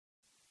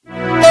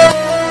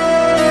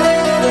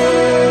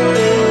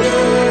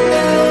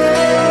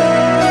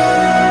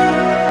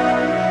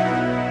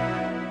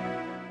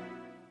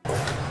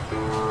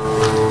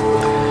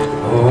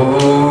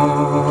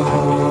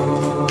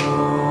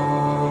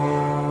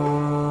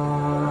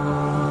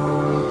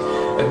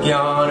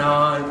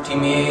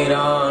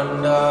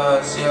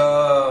ज्ञानातिमिरान्धस्य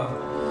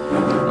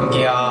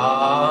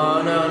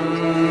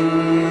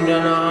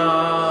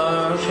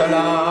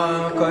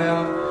ज्ञानाञ्जनशलाकया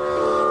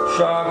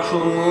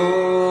चक्षुरुन्मीलितं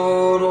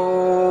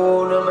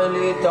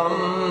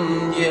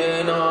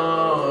येन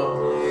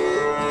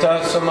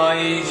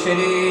तस्मै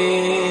श्री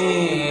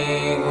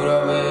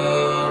गुरवे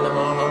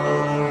नमः।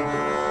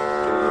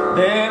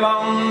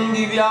 देवं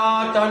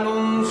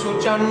दिव्यातनुं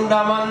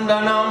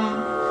सुचण्डवन्दनं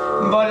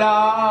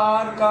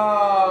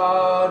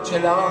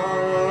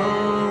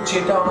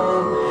बलार्काचलाञ्छितं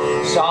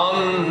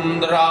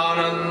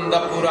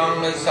सान्द्रानन्दपुरं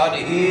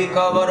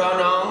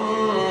सदीकवरनं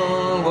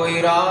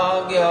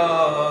वैराग्यविद्यां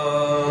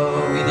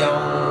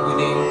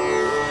गुदिं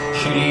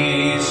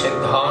श्रीसिद्धान्तनिधिं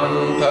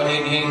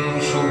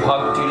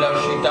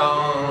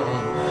सुभक्तिलसितां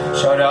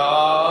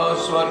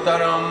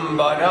सरस्वतरं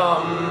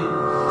वरं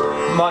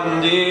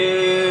वन्दे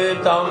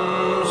तं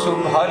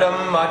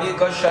शुभदम्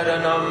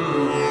अधिकशरणं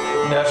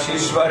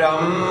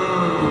नशीश्वरं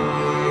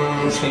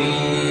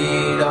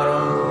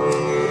श्रीधरम्।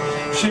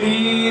 श्री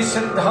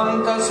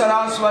सिद्धांत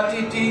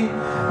सरस्वती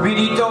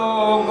विदितो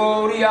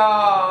गौरिया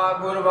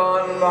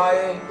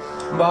गुरुवान्वाये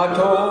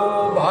बाथो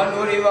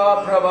भानुरिव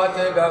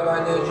प्रभते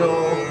गगनजो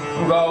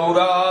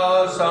गौरा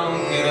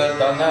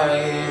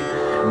संकीर्तनये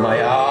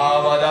मया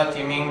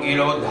वदति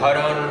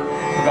मिङ्गिलोद्धरन्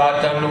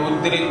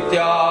गातनुद्धृत्य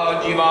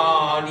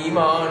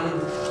जीवानिमान्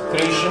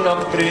कृष्ण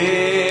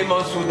प्रेम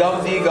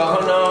सुदब्धि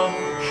गहना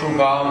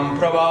शुगां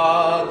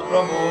प्रभात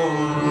प्रभुं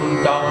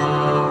तं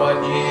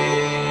भजे।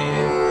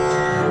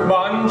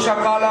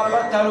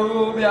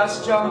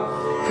 वंशकलपतरुभ्यश्च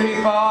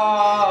कृपा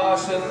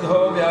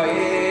सिन्धुभ्य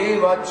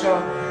एव च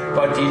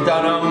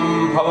पतितानां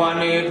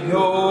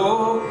भवनेभ्यो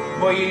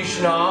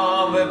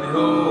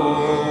वैष्णवेभ्यो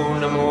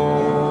नमो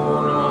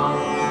नमः।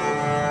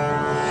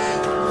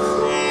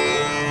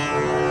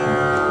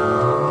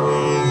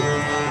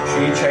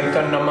 श्री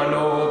चैतन्य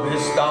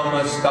मनोभीष्टं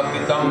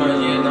स्थापितं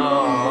येन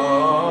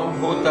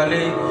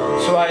भूतले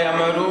स्वयं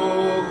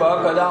रूप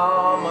कदा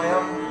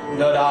मह्यं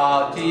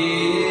ददाति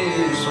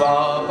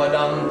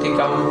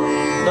स्वपदान्तिकं।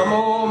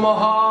 नमो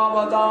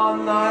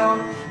महावदान्नाय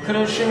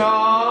कृष्ण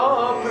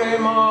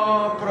प्रेम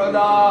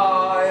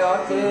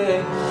प्रदायते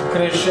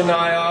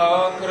कृष्णाय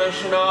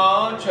कृष्ण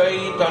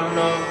चैतन्य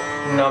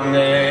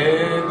नमने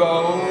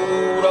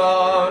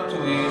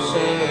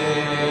गौरत्विषे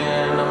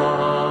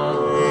नमः।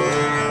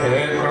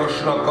 हे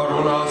कृष्ण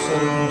करुणा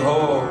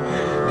सिंधो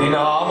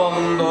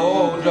दीनबन्धो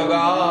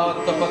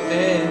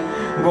जगत्पते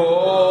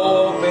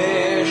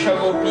गोपेश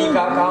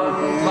गोपिका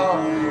कान्त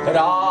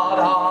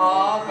राधा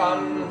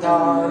कान्त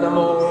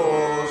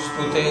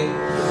नमोस्तुते।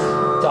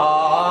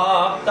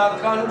 तप्त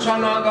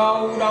कंचन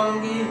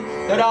गौरांगी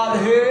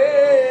राधे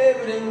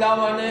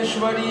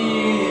वृंदावनेश्वरी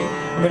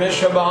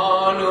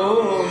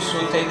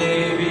वृषभानुसुते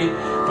देवी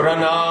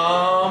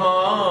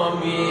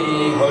प्रणमामि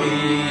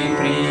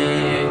हरिप्रिये।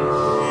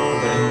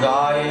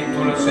 वृंदाय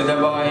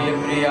तुलसीदेवाय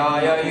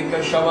प्रियाय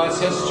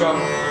केशवास्यश्च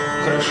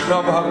कृष्ण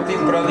भक्ति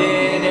प्रदे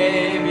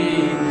देवी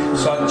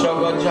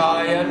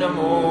सच्चवचाय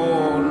नमो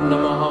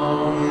नमः।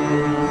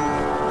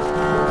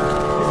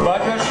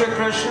 भज श्री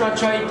कृष्ण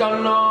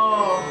चैतन्य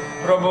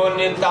प्रभु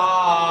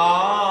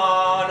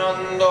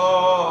नित्यानंद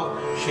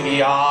श्री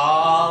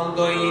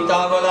अद्वैत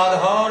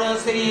गदाधर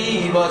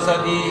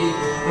श्रीवासदि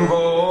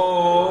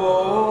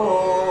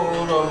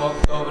गौर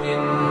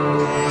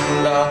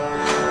भक्तवृंद।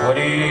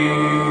 हरे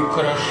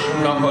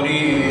Krishna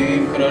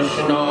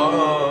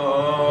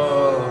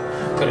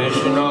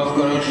Krishna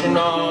Krishna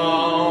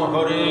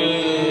Hare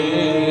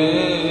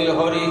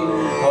Hare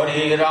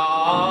Hare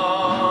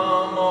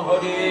Ram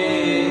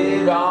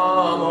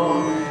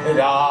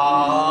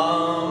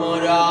Ram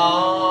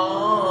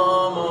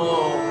Ram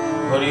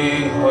Hare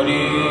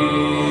Hare.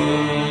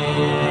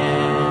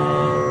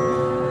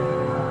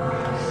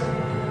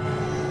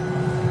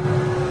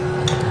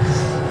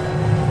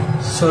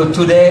 So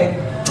today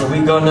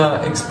we're gonna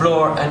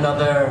explore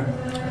another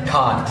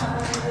part,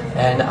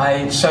 and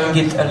I sung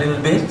it a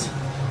little bit.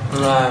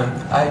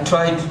 I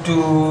tried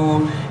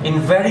to,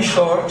 in very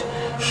short,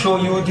 show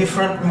you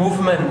different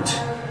movement,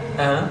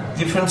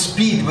 different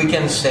speed, we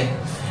can say.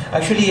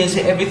 Actually, yes,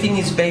 everything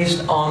is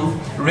based on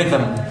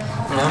rhythm,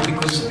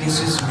 because this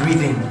is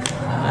breathing,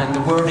 and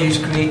the world is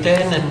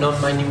created and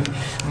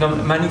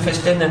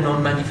manifested and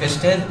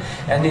non-manifested,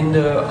 and in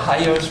the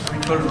higher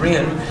spiritual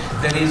realm,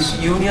 there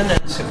is union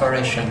and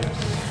separation.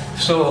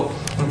 So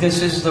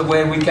this is the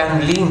way we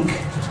can link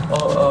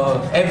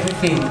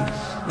everything,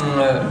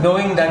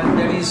 knowing that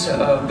there is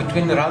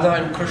between Radha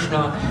and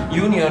Krishna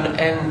union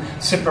and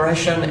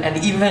separation, and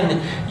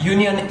even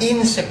union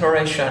in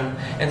separation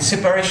and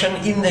separation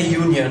in the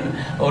union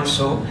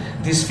also.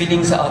 These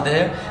feelings are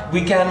there.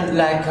 We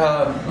can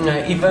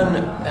even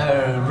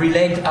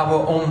relate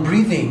our own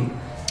breathing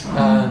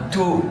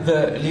to the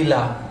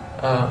lila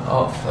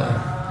of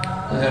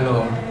the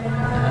Lord.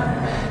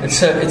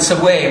 It's a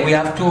way. We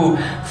have to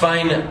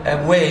find a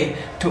way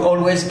to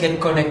always get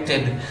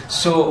connected.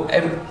 So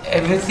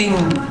everything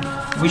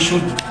we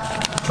should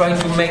try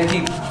to make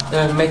it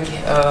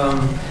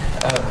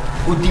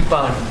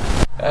udipan,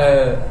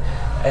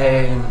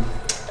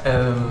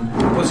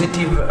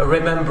 positive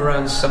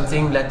remembrance,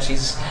 something that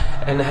is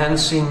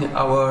enhancing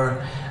our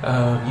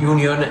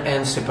union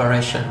and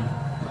separation,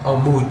 our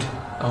mood.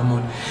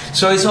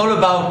 So it's all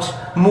about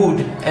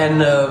mood,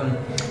 and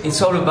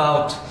it's all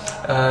about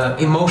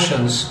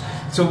emotions.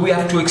 So we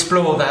have to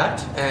explore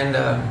that, and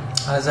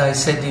as I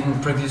said in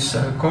previous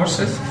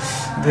courses,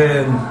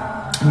 the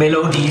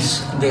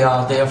melodies, they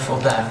are there for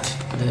that.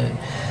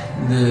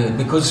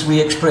 Because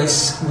we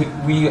express,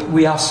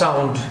 we are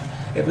sound.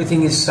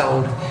 Everything is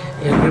sound.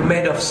 We're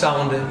made of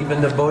sound.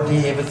 Even the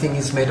body, everything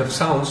is made of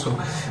sound. So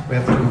we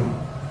have to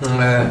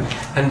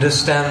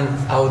understand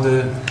how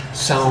the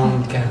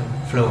sound can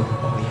flow.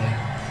 Oh yeah.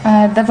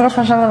 Добро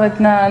пожаловать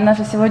на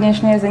наше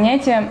сегодняшнее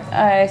занятие.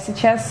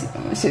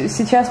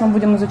 Сейчас мы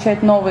будем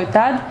изучать новый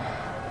тад,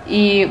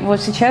 и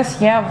вот сейчас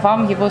я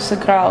вам его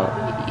сыграл.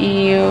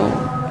 И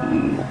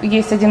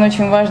есть один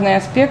очень важный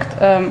аспект,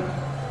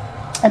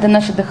 это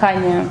наше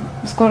дыхание,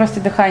 скорость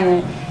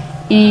дыхания.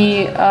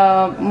 И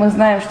мы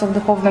знаем, что в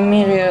духовном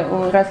мире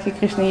у Радхи и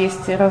Кришны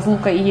есть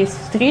разлука и есть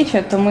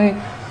встреча, то мы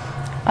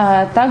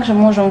также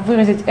можем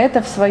выразить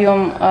это в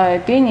своем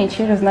пении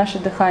через наше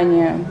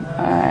дыхание,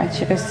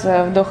 через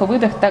вдох и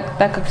выдох, так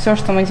как все,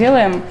 что мы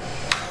делаем,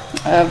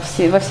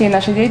 во всей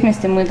нашей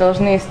деятельности, мы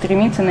должны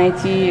стремиться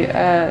найти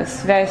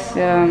связь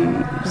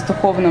с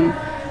духовным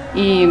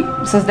и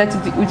создать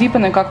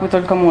удипаны, как мы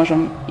только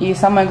можем. И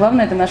самое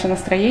главное, это наше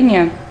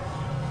настроение,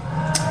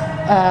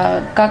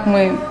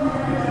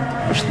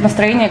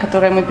 настроение,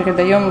 которое мы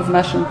передаем в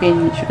нашем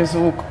пении через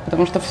звук,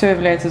 потому что все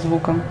является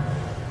звуком.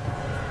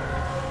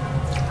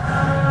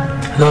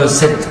 No,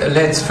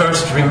 let's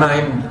first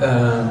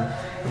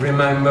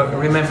remember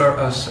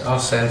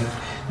ourselves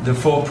the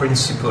four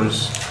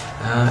principles,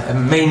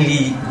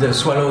 mainly the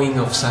swallowing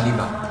of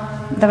saliva.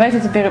 Давайте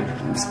теперь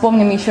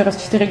вспомним еще раз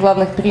 4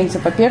 главных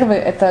принципа. Первый –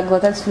 это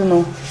глотать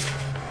слюну.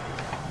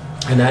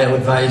 And I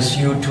advise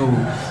you to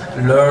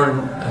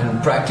learn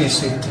and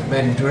practice it,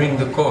 and during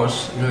the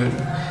course,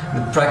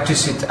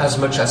 practice it as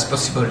much as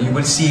possible. You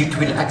will see it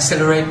will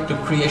accelerate the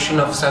creation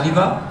of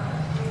saliva,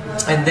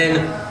 and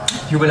then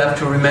you will have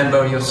to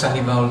remember your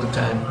saliva all the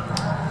time.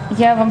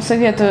 Я вам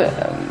советую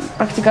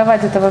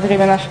практиковать это во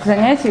время наших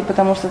занятий,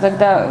 потому что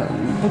тогда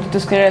будет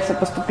ускоряться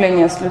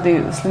поступление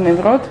слюны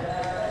в рот.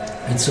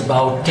 It's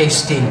about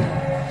tasting,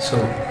 so.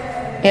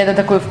 И это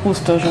такой вкус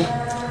тоже.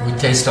 We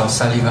taste our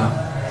saliva.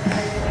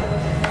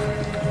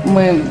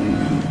 Мы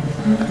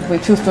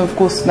чувствуем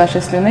вкус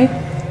нашей слюны.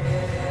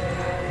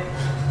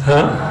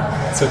 Huh?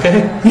 It's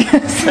okay?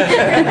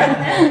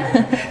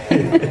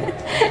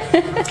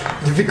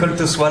 Difficult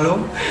to swallow?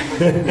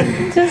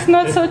 Just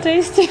not so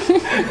tasty.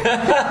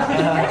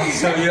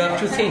 So you have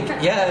to think.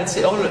 Yeah, it's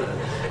all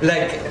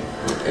like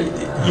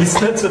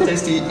it's not so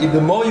tasty.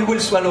 The more you will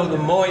swallow, the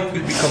more it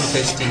will become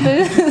tasty.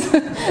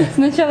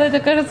 Сначала это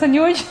кажется не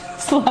очень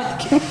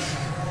сладким,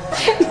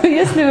 но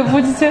если вы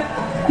будете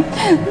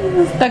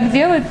так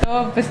делать,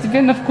 то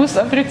постепенно вкус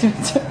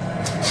обретете.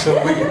 So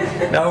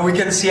now we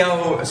can see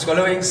how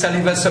swallowing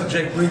saliva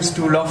subject brings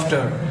to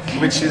laughter,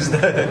 which is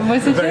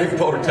very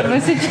important.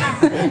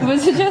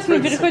 Вот сейчас мы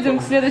переходим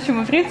к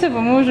следующему принципу.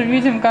 Мы уже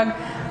видим, как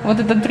вот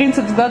этот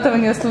принцип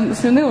сглатывания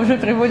слюны уже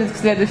приводит к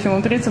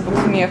следующему принципу, к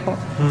смеху.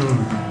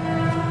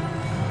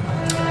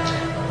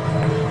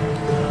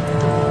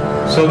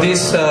 So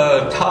this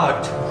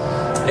thought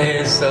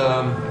is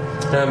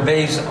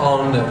based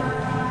on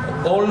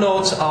all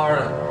notes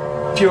are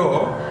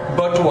pure,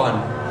 but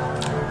one.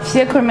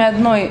 Все, кроме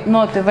одной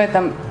ноты в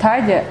этом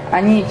таде,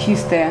 они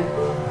чистые.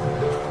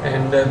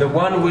 And the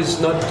one who is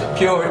not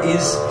pure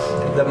is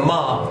the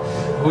ma,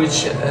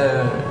 which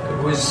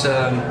was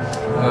I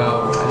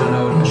don't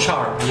know,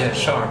 sharp, yeah,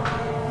 sharp.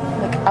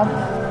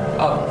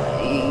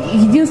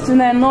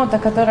 Единственная нота,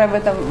 которая в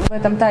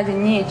этом таде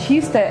не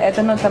чистая,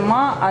 это нота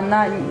ма,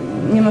 она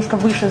немножко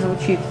выше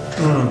звучит.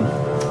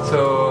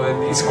 So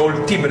it's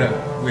called tibra.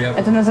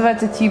 Это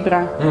называется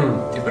тибра.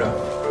 Tibra.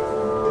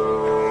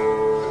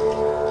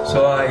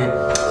 So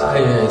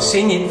I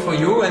sing it for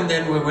you, and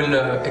then we will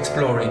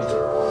explore it.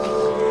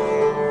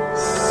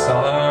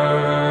 So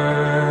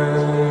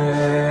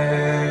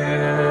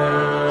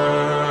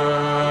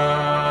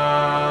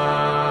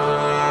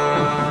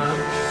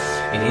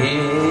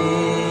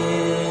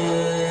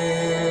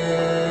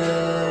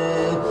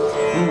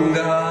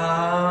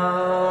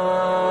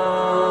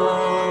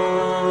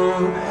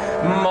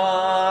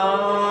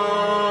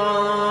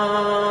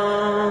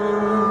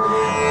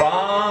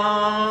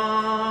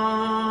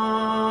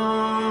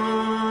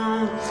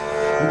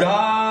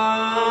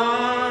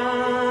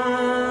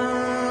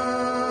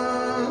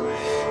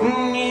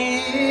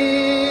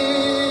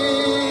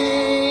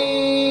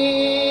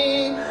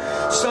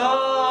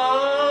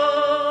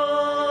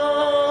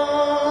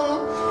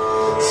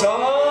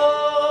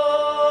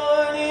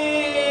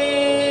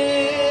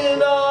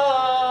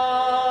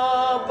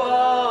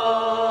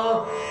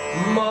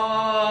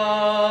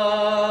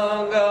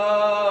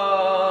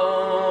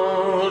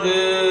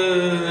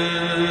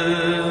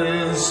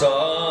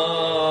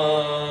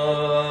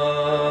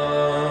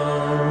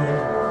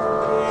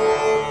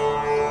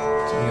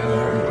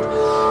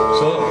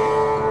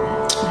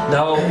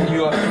Now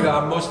you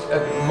are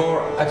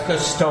more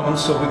accustomed,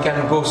 so we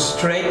can go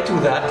straight to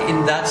that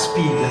in that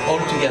speed all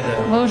together.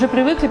 Вы уже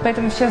привыкли,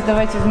 поэтому сейчас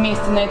давайте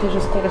вместе на этой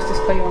же скорости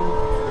споем.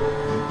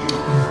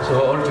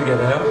 So all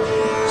together.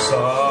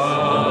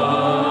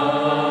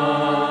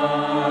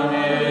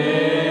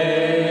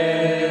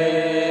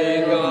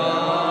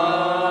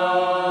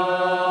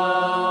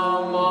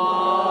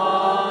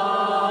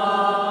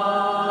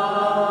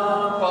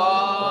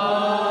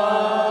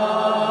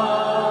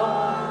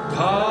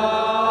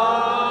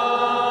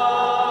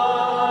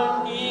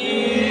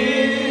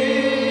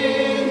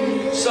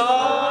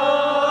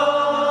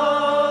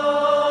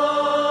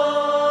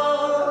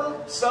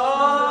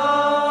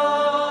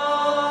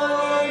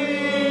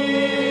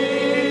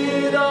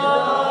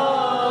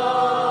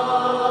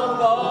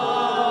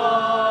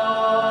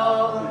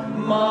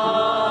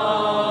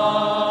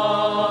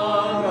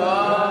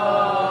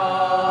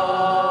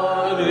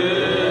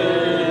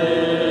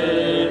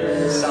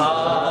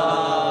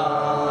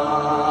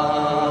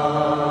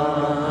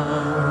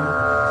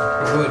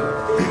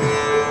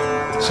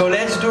 So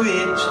let's do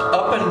it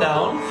up and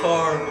down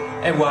for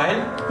a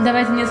while.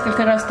 Давайте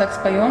несколько раз так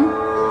споем.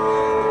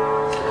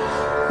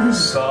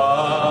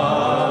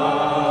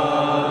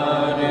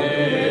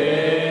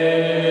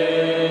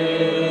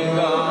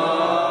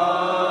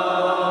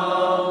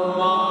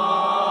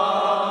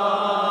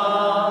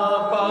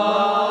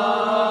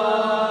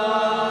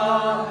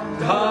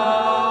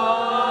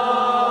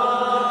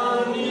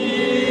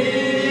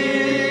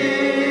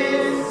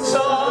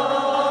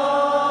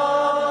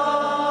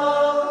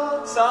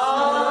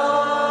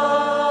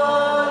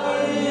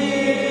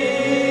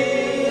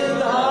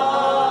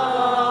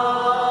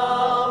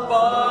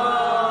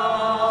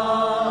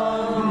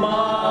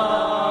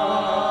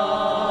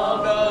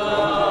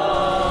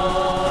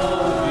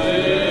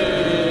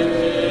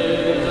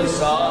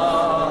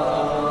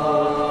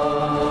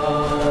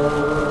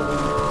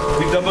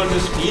 Double the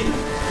speed.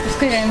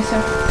 Ускоряемся.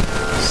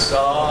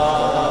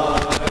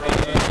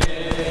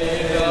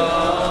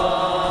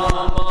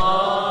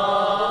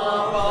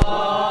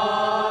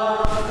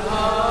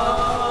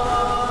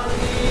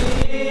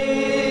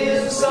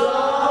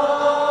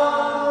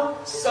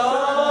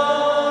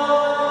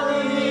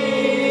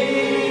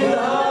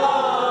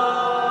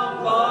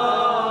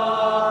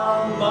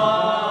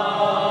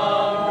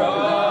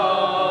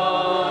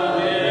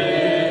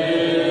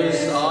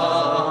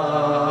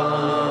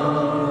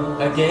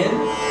 Again.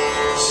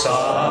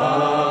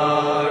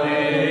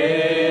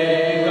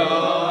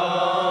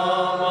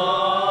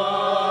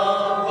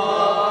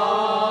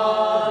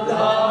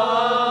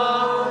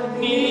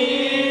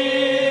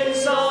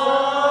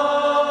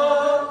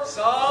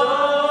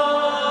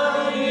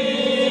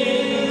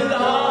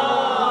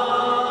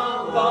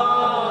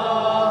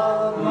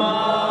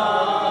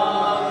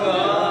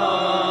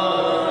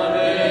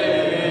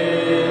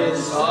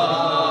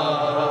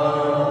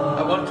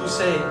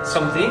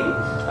 Something.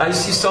 I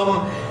see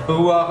some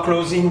who are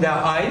closing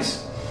their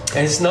eyes,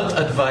 and it's not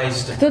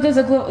advised. Кто-то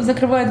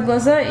закрывает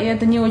глаза, и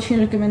это не очень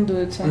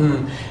рекомендуется.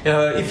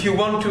 If you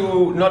want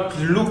to not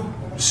look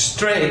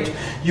straight,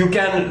 you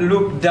can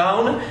look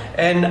down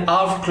and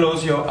half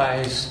close your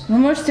eyes. Вы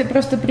можете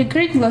просто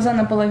прикрыть глаза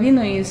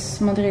наполовину и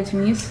смотреть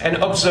вниз. And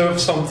observe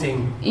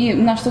something. И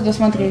на что-то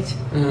смотреть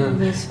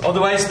вниз.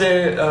 Otherwise,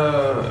 the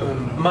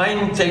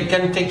mind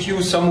can take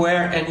you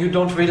somewhere and you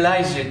don't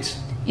realize it.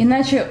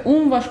 Иначе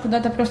ум ваш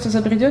куда-то просто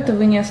забредет, и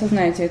вы не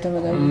осознаете этого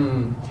даже.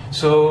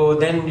 So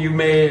then you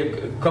may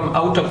come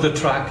out of the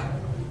track.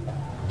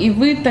 И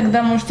вы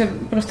тогда можете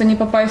просто не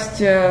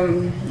попасть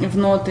в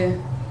ноты.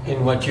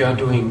 In what you are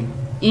doing.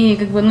 И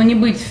как бы, не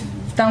быть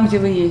там, где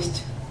вы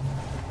есть.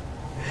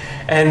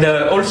 And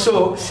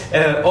also,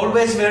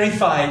 always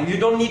verify. You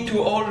don't need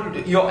to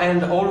hold your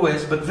hand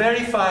always, but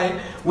verify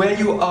where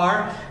you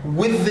are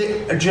with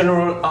the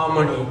general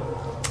harmony.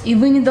 И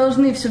вы не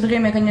должны все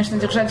время, конечно,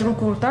 держать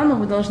руку у рта, но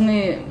вы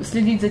должны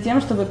следить за тем,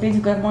 чтобы петь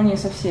в гармонии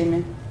со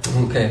всеми.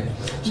 Okay,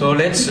 so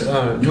let's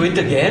do it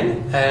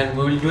again, and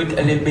we'll do it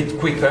a little bit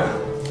quicker.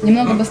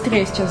 Немного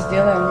быстрее сейчас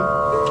сделаем.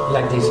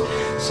 Like this.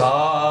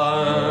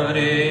 Sa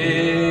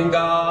re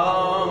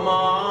ga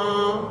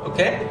ma.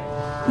 Okay?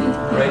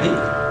 Ready?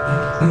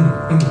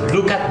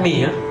 Look at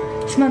me.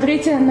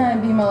 Смотрите на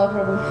Бимала,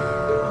 Прабhu.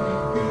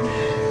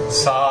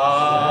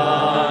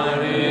 Sa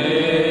re.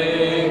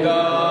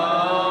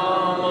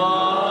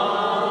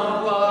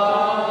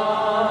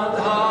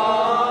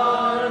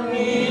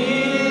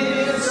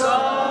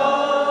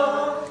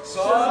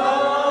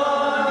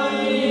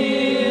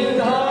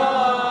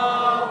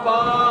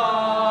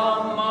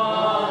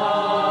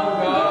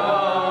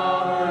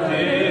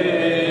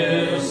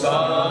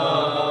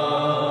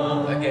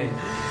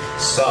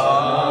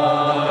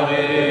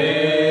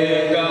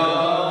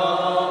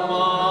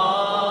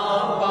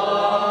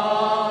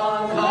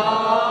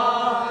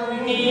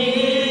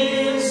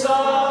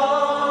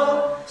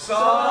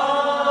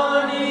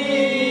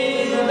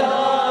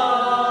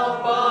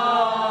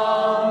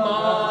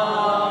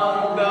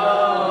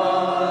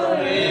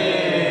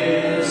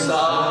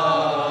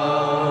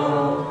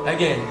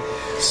 Again.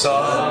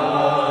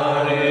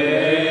 Sa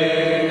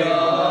re ga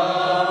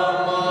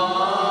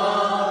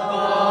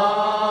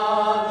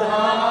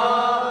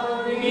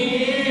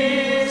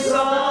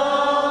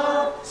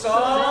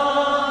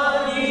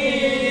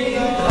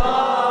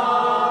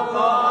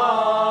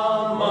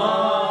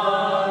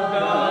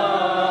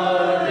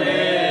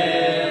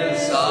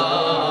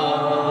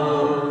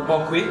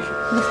quick.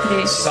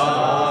 Быстрее.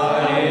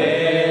 Sa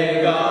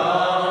re ga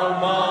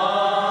ma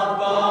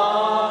pa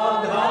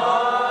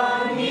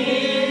dha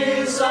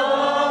ni sa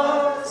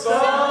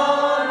sa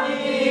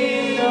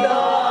ni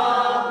da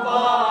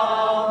pa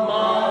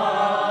ma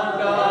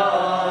ga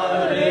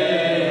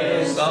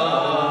re sa.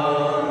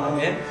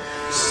 Again.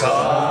 Sa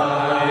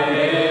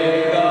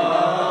re ga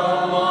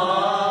ma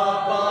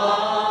pa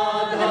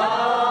dha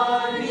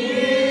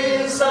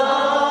ni sa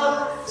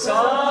sa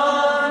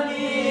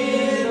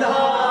ni da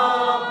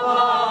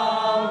pa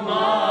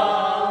ma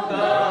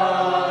ga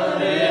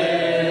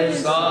re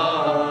sa.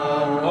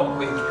 Oh,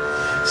 quick.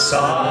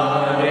 Sa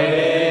re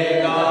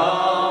ga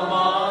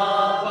ma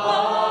pa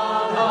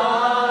dha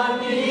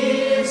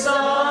ni sa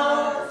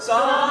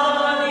sa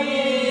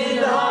ni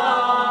da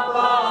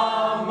pa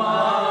ma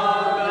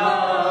ga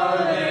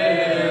re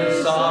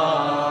sa.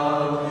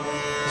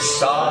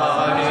 Sa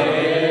re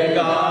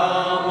ga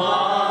ma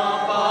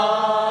pa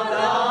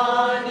dha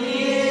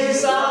ni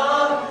sa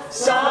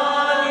sa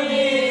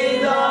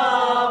ni da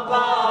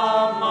pa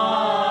ma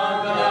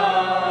ga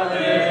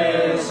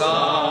re sa.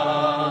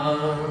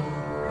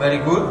 Very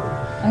good.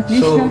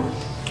 Отлично. So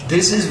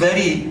this is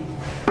very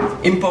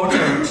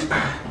important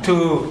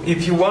to,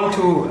 if you want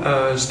to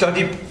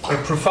study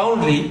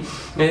profoundly,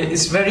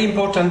 it's very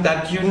important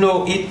that you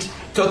know it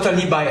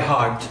totally by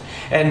heart.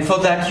 And for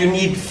that you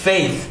need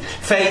faith.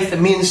 Faith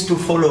means to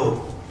follow.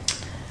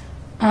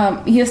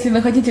 Если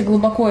вы хотите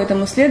глубоко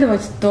этому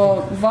следовать,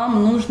 то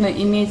вам нужно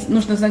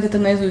знать это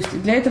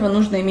наизусть. Для этого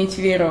нужно иметь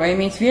веру, а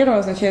иметь веру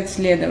означает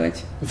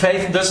следовать.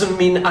 Faith doesn't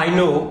mean I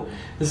know.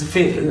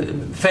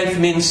 Faith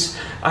means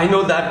I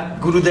know that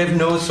Gurudev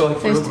knows, so I То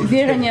follow есть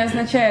вера Gurudev. не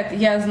означает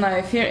 «я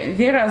знаю».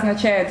 Вера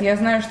означает «я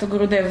знаю, что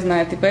Гурудев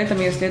знает, и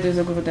поэтому я следую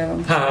за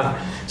Гурудевом».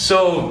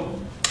 So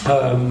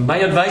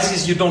my advice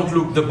is you don't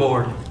look the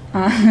board.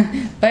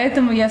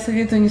 Поэтому я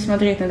советую не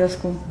смотреть на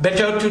доску.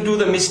 Better to do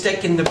the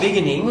mistake in the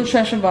beginning. Лучше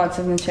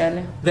ошибаться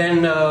вначале.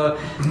 Then,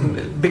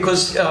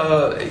 because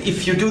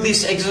if you do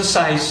this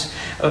exercise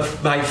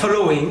by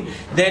following,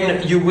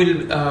 then you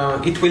will,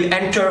 it will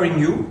enter in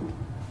you,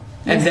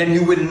 and then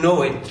you will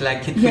know it,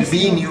 like it will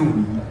be in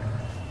you.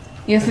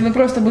 Если вы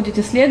просто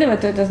будете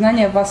следовать, то это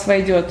знание в вас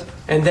войдет.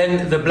 And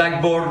then the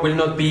blackboard will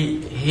not be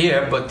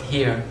here, but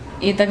here.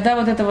 И тогда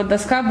вот эта вот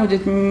доска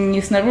будет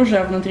не снаружи,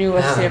 а внутри у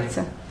вас в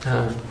сердце.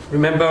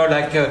 Remember,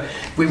 like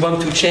we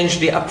want to change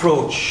the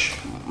approach.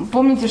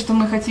 Помните, что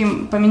мы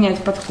хотим поменять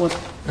подход.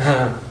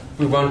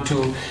 We want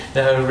to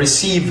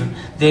receive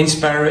the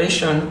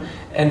inspiration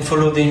and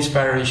follow the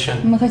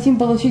inspiration. Мы хотим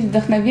получить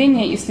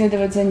вдохновение и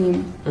следовать за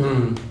ним.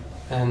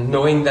 And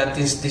knowing that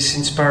this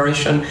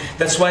inspiration,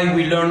 that's why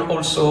we learn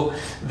also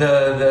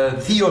the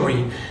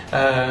theory,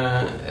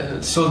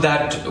 so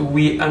that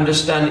we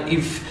understand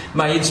if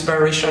my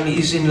inspiration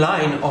is in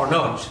line or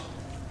not.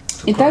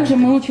 И также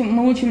мы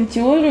учим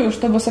теорию,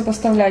 чтобы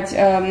сопоставлять,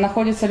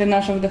 находится ли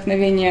наше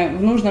вдохновение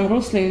в нужном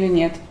русле или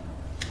нет.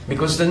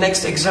 Because the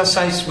next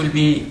exercise will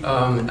be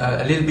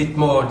a little bit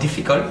more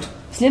difficult.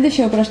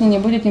 Следующее упражнение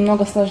будет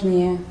немного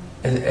сложнее,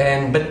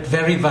 but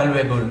very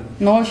valuable.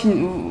 но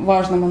очень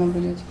важным оно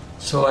будет.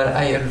 So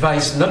I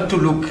advise not to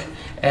look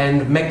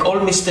and make all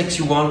mistakes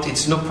you want.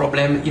 It's no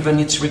problem, even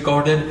it's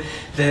recorded.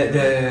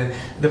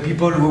 The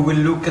people who will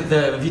look at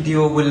the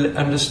video will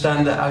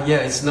understand that, yeah,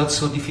 it's not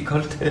so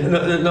difficult,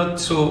 not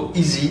so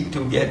easy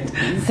to get.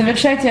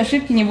 Совершайте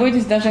ошибки, не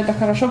бойтесь, даже это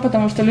хорошо,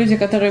 потому что люди,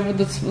 которые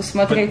будут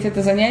смотреть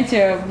это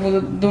занятие,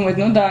 будут думать,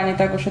 ну да, не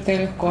так уж это и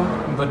легко.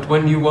 But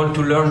when you want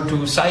to learn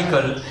to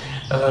cycle,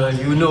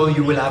 you know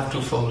you will have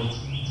to fall.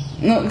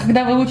 Ну,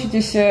 когда вы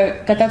учитесь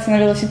кататься на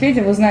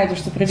велосипеде, вы знаете,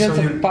 что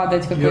придется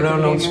падать какое-то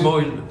время.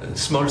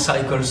 Small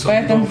cycles, so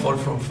Поэтому you don't fall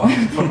from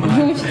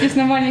вы учитесь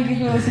на маленьких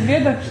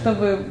велосипедах,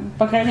 чтобы,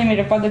 по крайней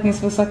мере, падать не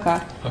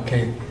свысока.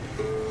 Okay.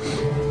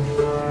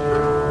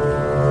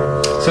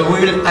 So we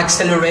will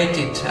accelerate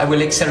it. I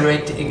will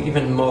accelerate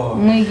even more.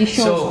 Мы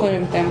еще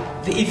ускорим темп.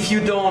 If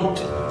you don't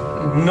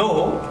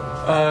know,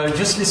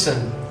 just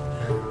listen.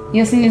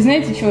 Если не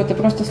знаете чего-то,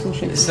 просто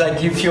слушайте. It's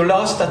like if you're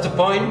lost at a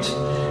point,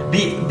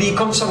 be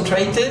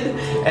concentrated,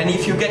 and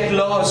if you get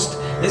lost,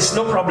 it's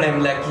no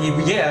problem. Like,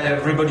 yeah,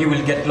 everybody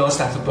will get lost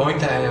at a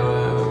point.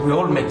 We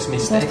all make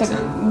mistakes. Просто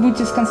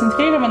будьте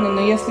сконцентрированы, но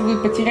если вы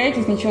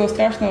потеряетесь, ничего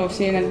страшного,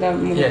 все иногда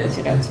могут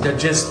потеряться.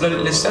 Just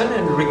listen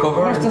and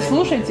recover. Просто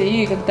слушайте,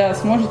 и когда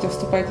сможете,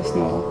 вступайте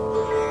снова.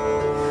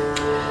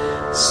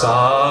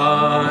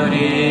 Sa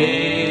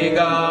re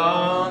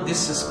ga.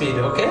 This is speed,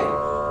 okay?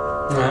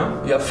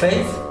 You have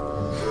faith.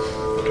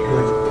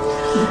 Good.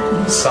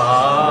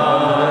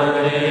 Sa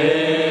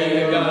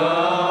re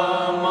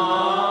ga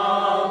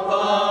ma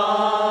pa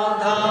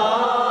dha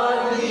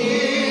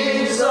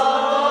ni sa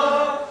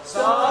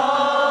sa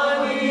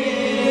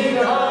ni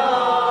da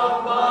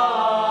pa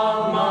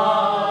ma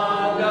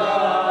ga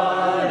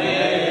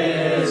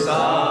re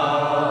sa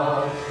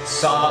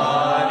sa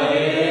re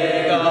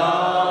ga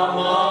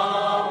ma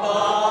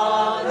pa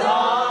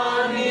dha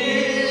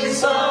ni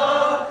sa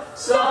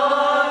sa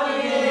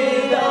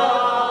ni da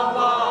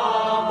pa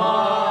ma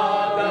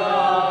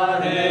ga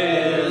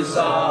re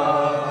sa.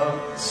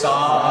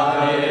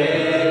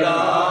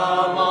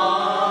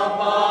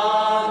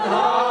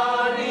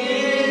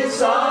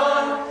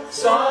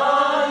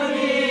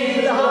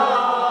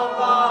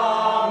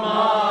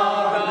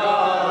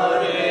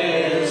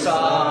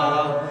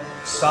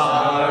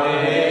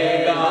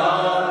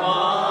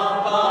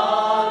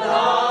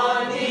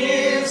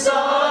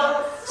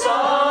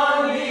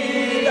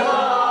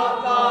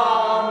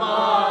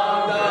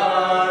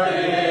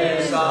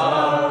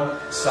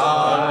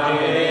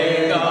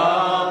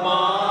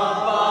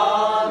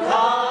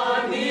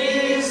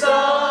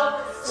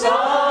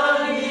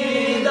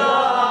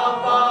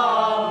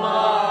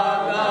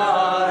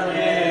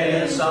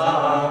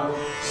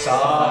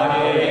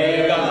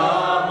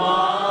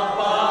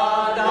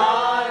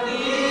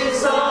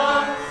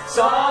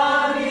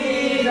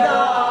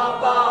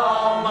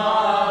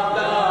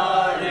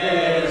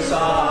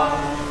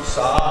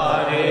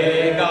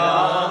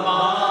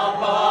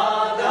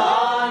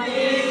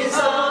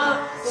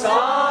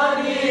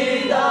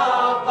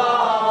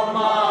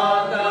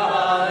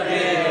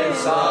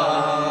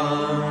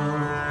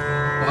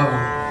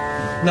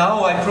 now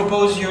I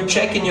propose you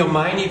check in your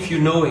mind if you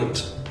know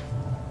it.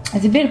 А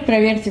теперь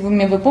проверьте в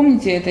уме, вы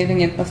помните это или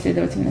нет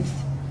последовательность.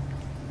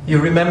 You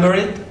remember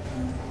it?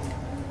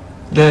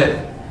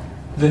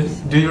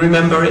 Do you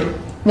remember it?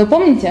 Вы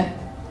помните?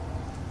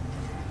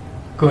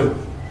 Good.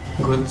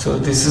 So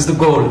this is the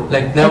goal.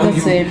 Like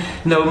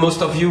now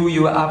most of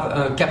you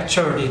have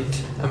captured it.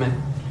 I mean.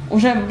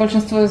 Уже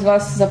большинство из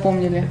вас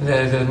запомнили.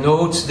 The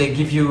notes they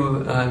give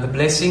you the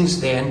blessings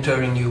they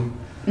enter in you.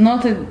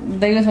 Ноты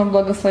дают вам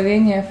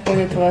благословение,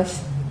 входят в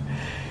вас.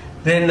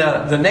 Then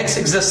the next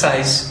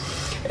exercise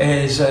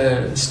is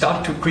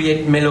start to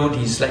create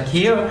melodies. Like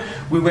here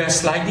we were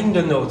sliding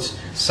the notes.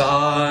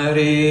 Sa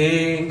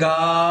re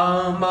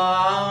ga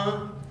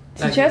ma.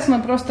 Сейчас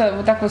мы просто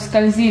вот так вот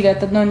скользили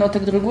от одной ноты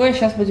к другой,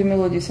 сейчас будем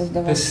мелодии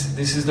создавать.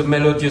 This is the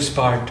melodious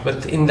part,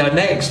 but in the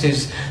next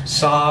is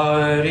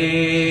sa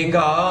re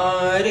ga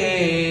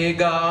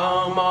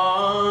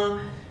ma.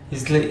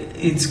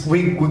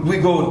 We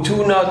go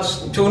two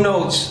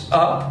notes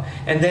up,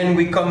 and then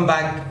we come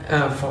back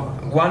for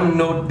one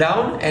note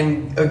down,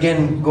 and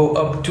again go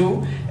up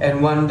two,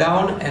 and one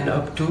down and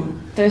up two.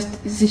 То есть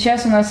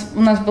сейчас у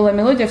нас была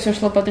мелодия, все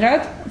шло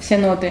подряд, все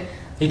ноты.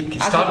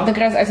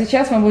 А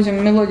сейчас мы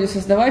будем мелодию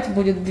создавать,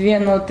 будет две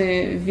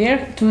ноты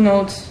вверх, two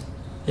notes.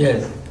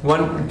 Yes,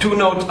 two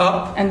notes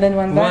up, and then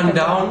one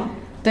down.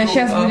 То есть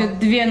сейчас будет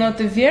две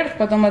ноты вверх,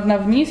 потом одна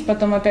вниз,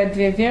 потом опять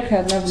две вверх и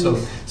одна вниз. So,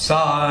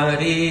 sa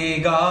re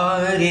ga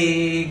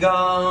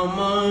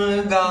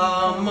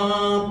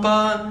ma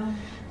pa.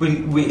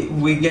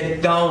 We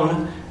get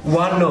down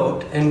one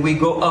note and we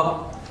go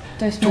up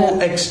two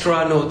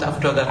extra notes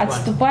after that one.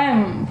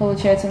 Отступаем,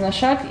 получается, на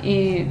шаг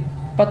и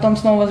потом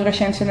снова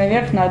возвращаемся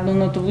наверх на одну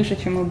ноту выше,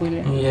 чем мы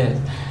были. Yes,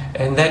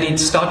 and then it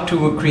start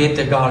to create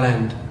a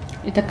garland.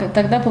 И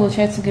тогда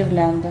получается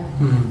гирлянда.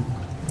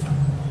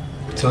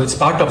 So it's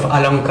part of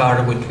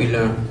alankara which we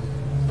learn.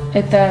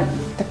 Это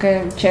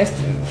такая часть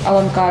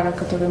аланкара,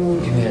 которую мы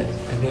учим. Yeah.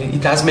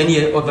 It has many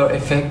other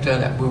effects.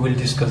 We will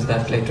discuss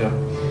that later.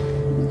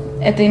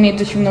 Это имеет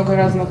очень много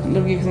разных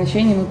других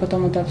значений, мы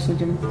потом это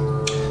обсудим.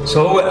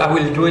 So I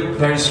will do it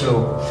very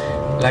slow,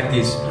 like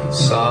this.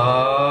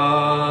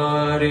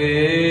 Sa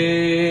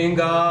re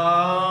ga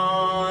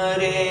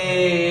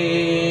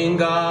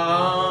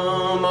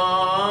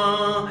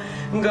ma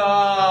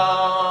ga.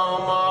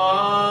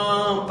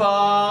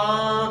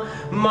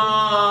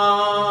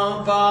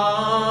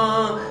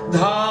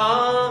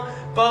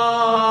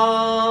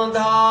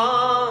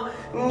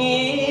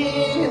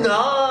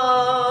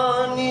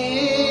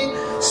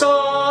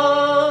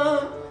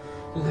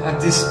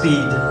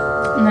 Speed.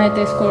 На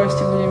этой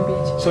скорости будем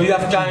петь. So you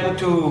have time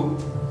to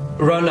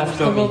run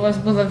after me. Чтобы у вас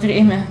было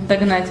время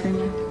догнать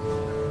меня.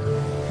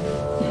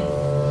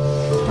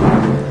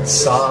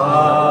 Sa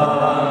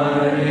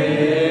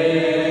re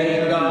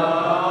ga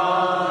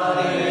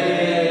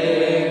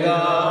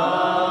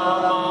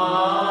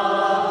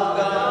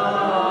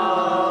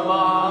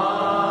ma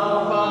pa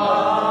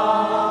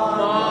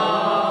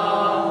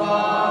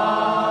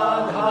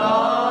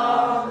dha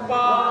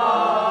pa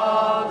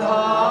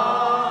dha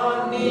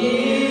ni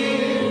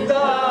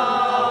da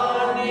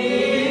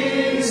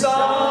ni sa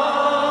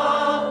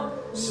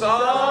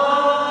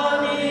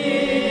ni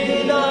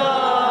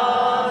da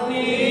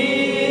ni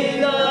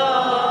da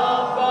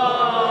pa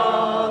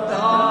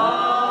dha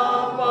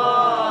pa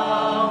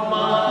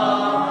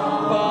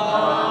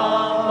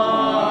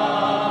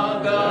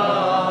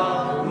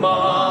ma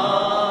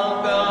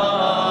ga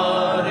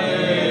re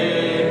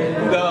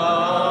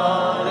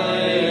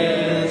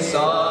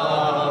sa.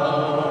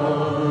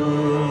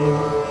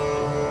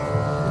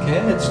 Okay,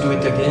 let's do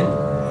it again.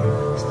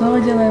 Снова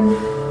делаем.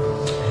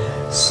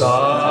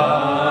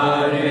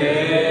 Sa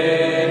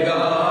re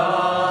ga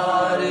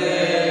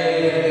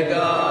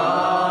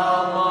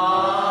ma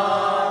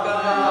pa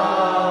dha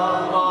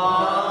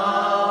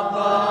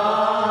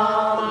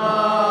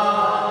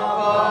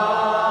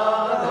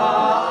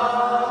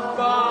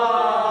pa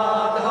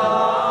dha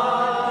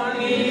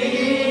ni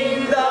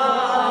da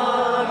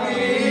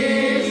ni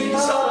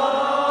sa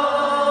ni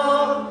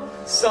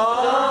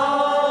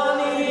da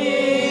ni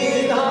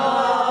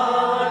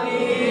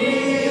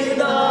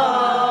da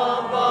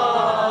pa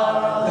dha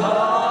pa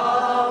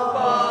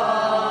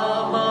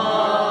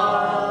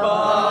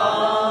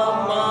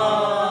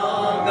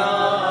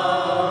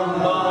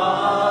ma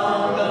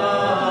ga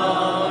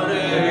re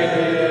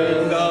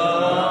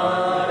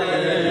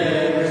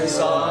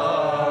sa.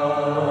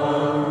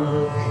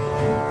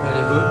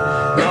 Very good.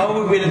 Now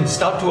we will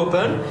start to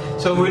open.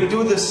 So we'll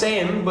do the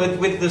same, but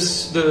with the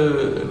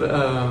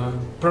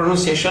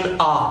pronunciation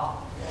A.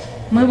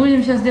 Мы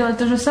будем сейчас делать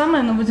то же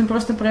самое, но будем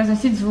просто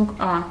произносить звук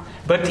А.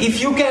 But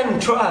if you can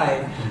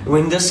try,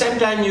 when the same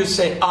time you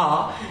say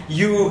A,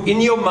 you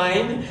in your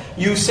mind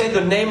you say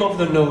the name of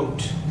the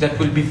note. That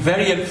will be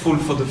very helpful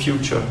for the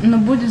future. Но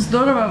будет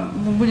здорово,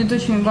 будет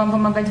очень вам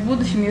помогать в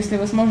будущем, если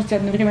вы сможете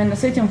одновременно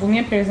с этим в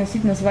уме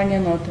произносить название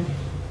ноты.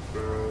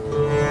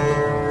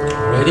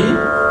 Ready?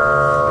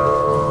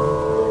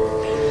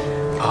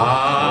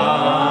 A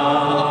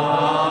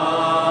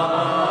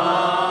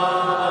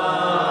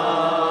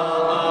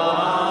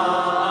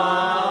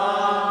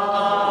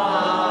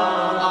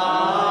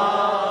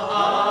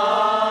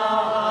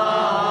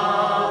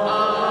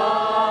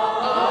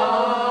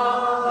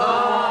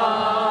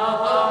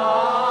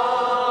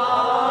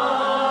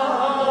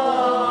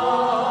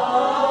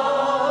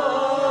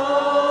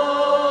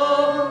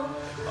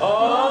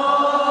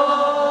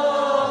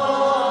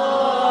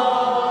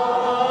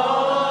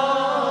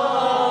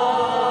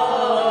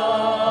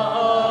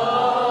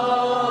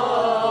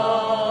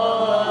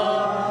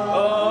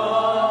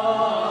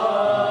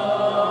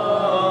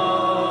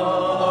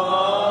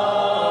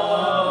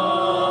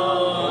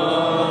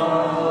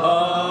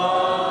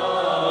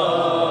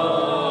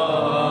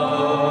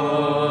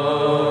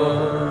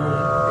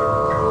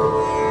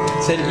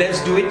So let's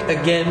do it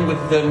again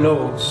with the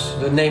notes,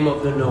 the name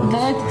of the notes.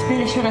 Давайте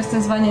теперь еще раз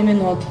названиями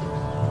нот.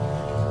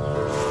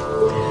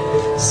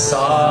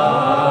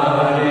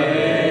 Sa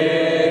re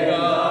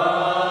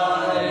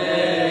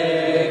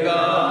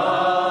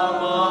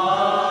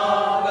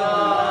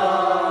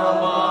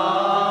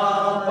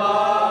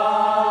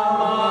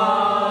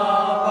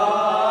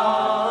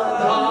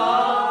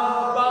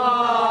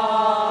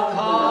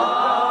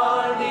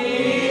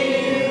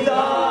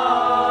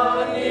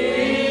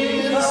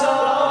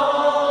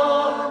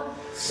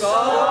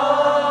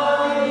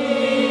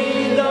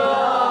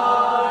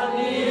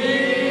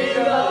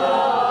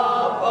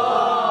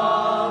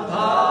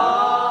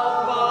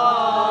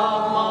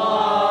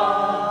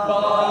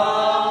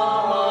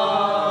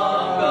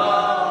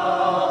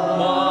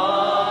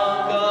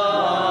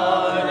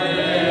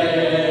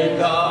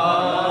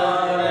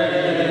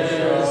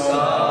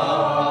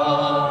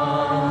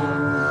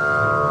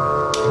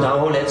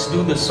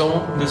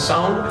the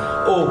sound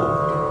O.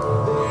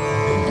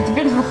 А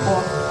теперь звук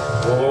О.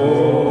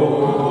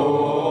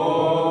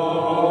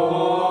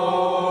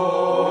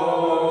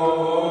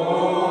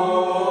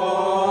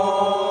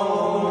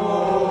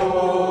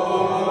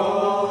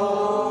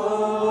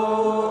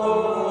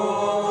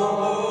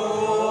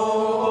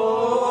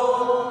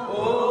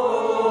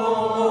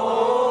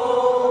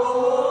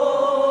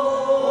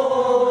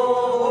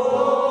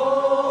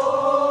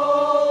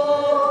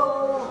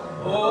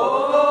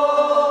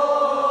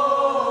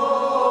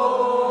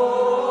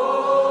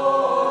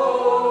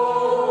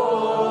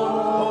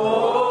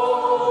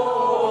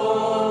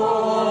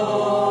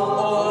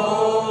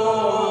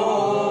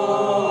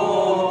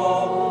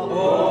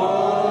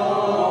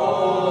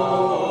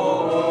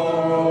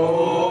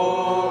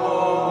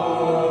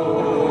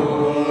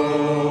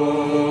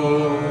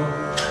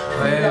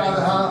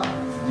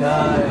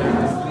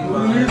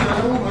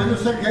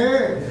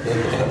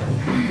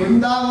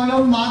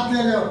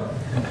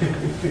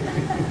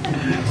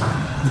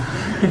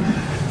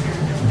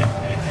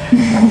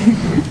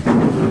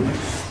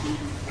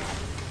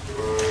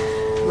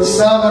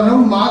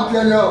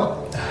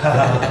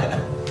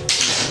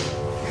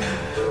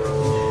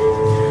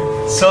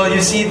 So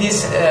you see,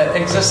 this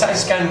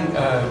exercise can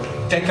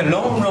take a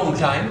long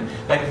time,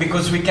 like,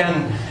 because we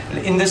can,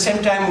 in the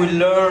same time we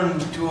learn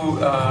to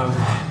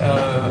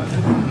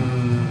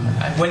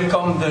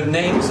welcome the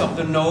names of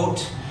the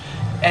note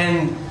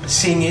and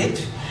sing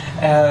it.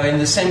 In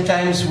the same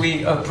times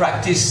we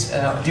practice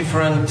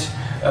different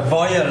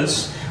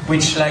vowels,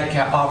 which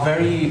are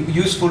very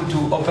useful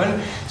to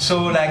open.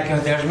 So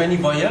there's many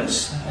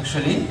vowels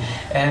actually,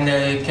 and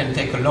it can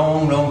take a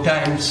long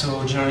time.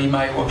 So generally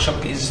my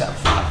workshop is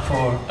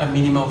for a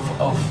minimum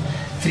of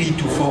 3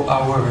 to 4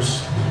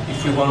 hours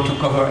if we want to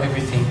cover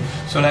everything.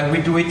 So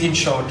we do it in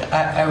short.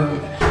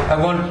 I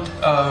want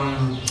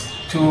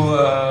to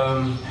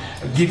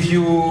give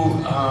you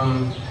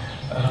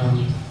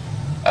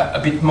a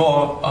bit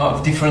more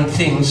of different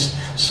things.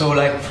 So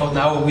for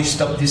now we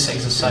stop this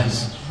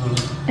exercise.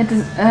 Это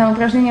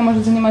упражнение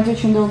может занимать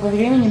очень долго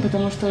времени,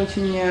 потому что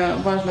очень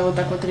важно вот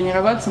так вот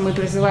тренироваться. Мы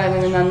призываем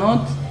имена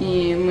нот,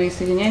 и мы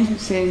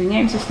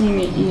соединяемся с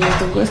ними, и с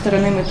другой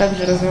стороны мы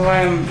также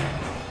развиваем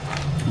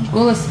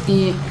голос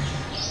и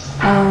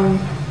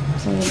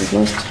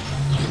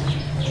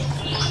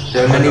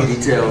There are many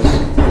details,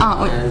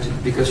 and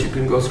because you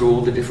can go through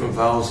all the different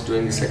vowels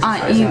doing this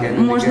exercise again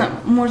and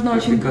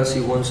again, because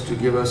he wants to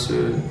give us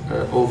an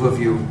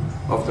overview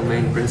of the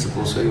main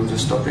principles, so you'll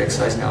just stop the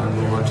exercise now and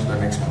move on to the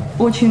next one.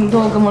 Очень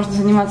долго можно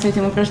заниматься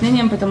этим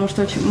упражнением, потому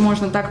что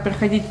можно так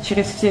проходить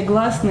через все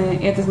гласные,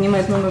 и это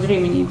занимает много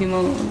времени. И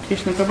Бимал,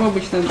 Кришна, Прабhu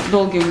обычно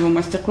долгие у него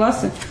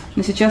мастер-классы,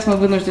 но сейчас мы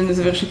вынуждены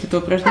завершить это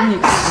упражнение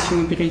и к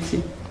следующему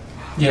перейти.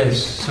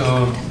 Yes,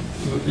 so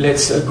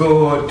let's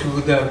go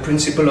to the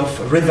principle of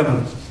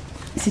rhythm.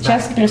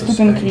 Сейчас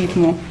приступим к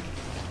ритму.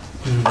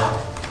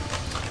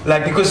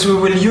 Because we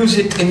will use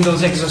it in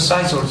those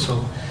exercises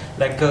also.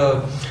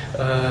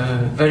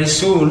 Very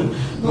soon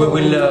we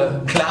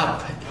will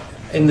clap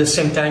in the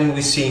same time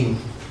we sing.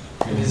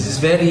 This is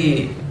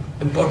very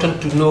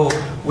important to know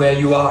where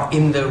you are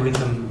in the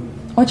rhythm.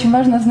 Очень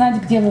важно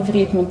знать, где вы в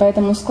ритме,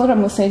 поэтому скоро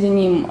мы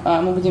соединим,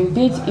 мы будем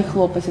петь и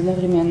хлопать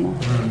одновременно.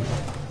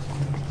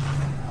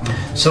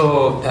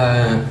 So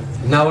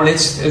now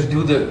let's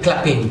do the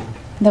clapping.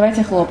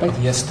 Давайте хлопать.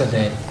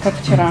 Yesterday. Как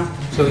вчера.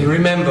 So you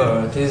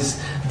remember this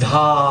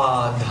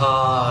dha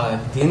dha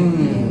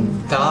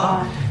din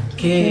ta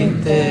ke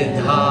te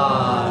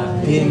dha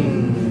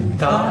din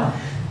ta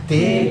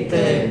te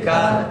te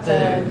ka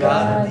te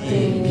ga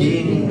di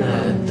gin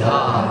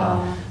da.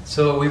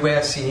 So we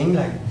were singing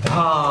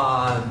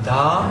dha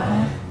dha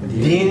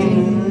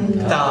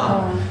din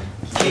ta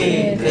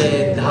ke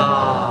te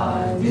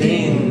dha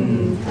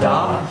din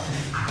ta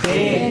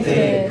te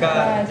te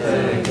ka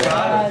te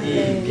ga di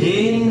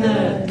gin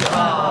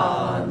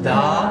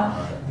da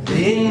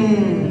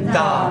din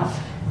ta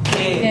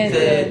ke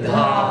te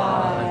dha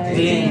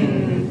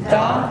din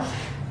ta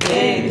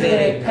te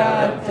te ka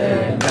te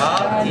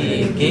ga di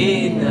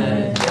gin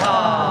da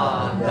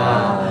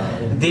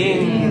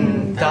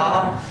din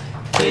ta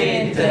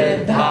ke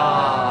te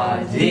dha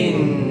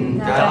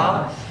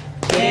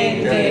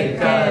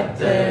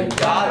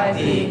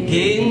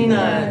gin,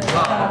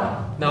 da.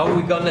 Now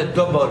we're gonna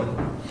double.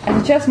 А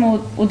сейчас мы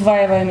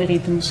удваиваем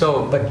ритм.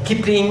 So, but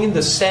keeping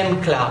the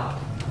same clap.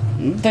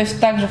 То есть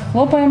также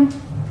хлопаем.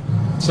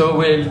 So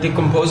we'll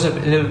decompose a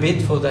little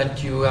bit so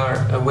that you are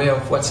aware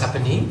of what's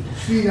happening.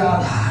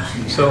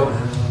 So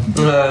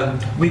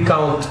we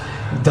count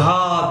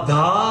da,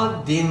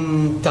 da,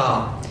 din,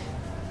 ta.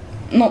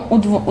 Ну,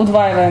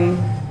 удваиваем.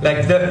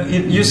 Like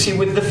you see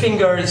with the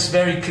finger is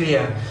very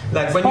clear.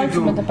 Like when you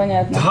do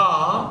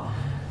da,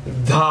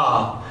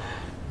 da,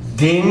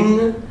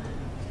 din,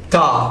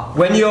 ta.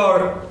 When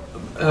your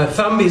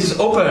thumb is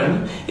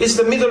open, it's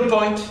the middle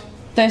point.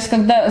 То есть,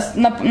 когда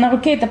на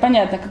руке это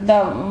понятно,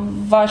 когда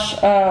ваш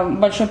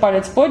большой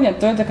палец поднят,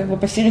 то это как бы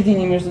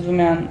посередине между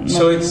двумя ногтями.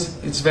 So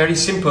it's very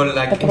simple.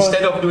 Like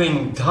instead of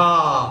doing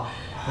da,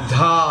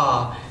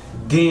 da,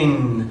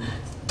 din,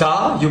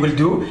 ta, you will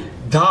do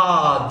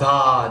da,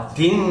 da,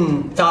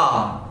 din,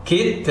 ta,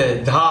 kit,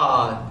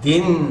 da,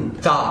 din,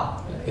 ta.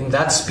 In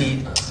that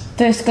speed.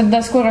 То есть,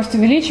 когда скорость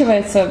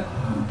увеличивается,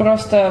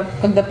 просто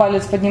когда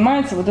палец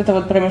поднимается, вот это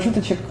вот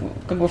промежуточек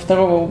как бы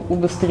второго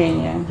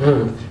убыстрения.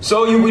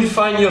 So you will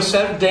find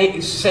yourself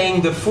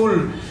saying the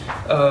full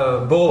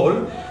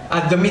ball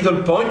at the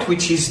middle point,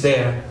 which is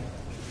there.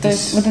 То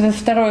есть вот этот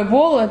второй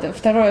бол, это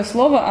второе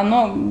слово,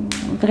 оно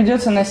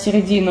придется на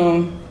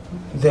середину.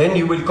 Then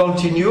you will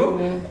continue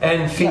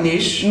and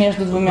finish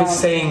with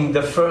saying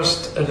the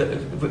first.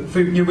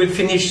 You will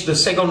finish the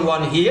second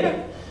one here.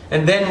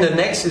 And then the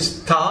next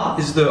is ta,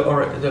 is the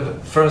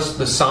first,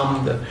 the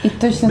sum. И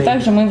точно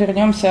так же мы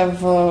вернемся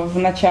в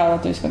начало,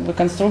 то есть как бы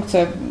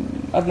конструкция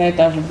одна и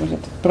та же будет,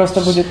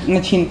 просто будет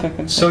начинка.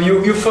 So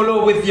you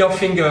follow with your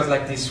fingers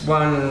like this: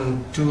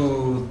 1,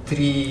 2,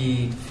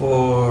 3,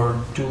 4,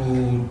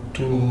 2,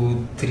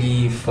 2,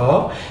 3,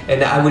 4,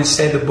 and I will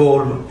say the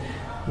ball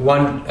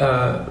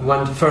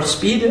one first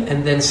speed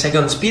and then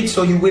second speed,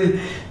 so you will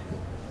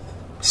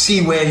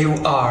see where you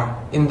are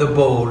in the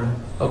ball.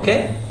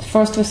 Okay?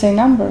 First we say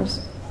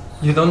numbers.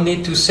 You don't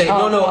need to say,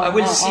 no, I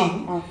will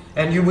sing,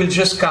 and you will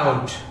just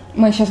count.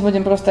 Мы сейчас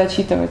будем просто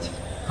отсчитывать.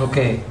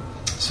 Okay,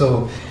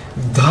 so,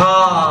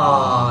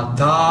 da,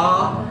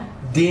 da,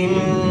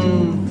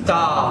 din,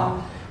 ta,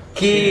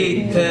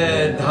 kit,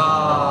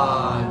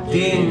 da,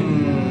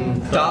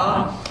 din,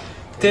 ta,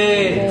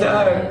 te,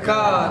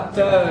 ta,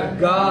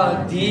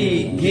 ga,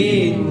 di,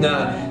 gin,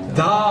 da,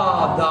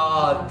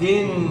 da,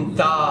 din,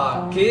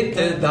 ta, kit,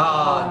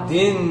 da,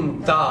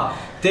 din, ta.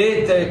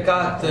 Te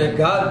kat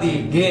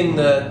gadi gin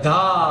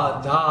da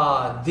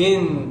da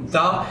din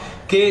ta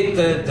ket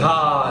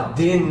da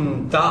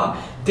din ta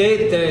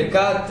te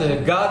kat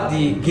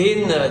gadi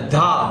gin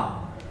da.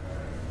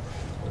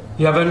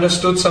 You have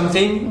understood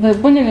something? Вы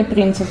поняли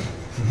принцип?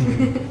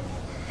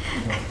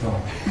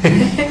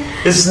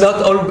 It's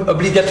not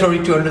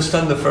obligatory to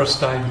understand the first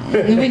time.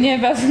 Вы не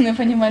обязаны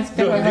понимать с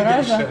первого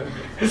раза.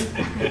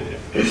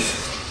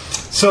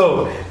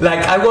 So,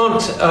 like I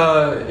want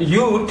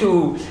you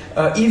to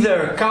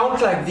either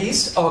count like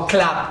this or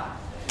clap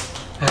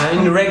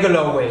in a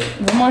regular way.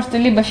 Вы можете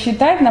либо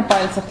считать на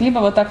пальцах, либо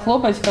вот так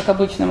хлопать, как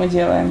обычно мы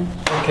делаем.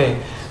 Okay.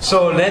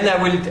 So then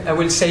I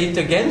will say it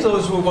again.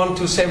 Those who want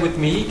to say with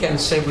me can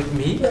say with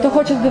me. Кто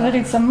хочет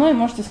говорить со мной,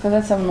 можете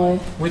сказать со мной.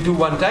 We do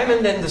one time,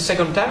 and then the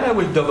second time I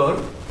will double.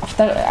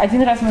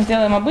 Один раз мы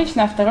сделаем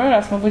обычно, а второй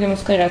раз мы будем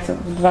ускоряться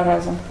в 2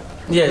 раза.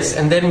 Yes,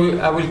 and then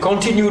I will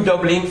continue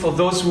doubling for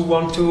those who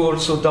want to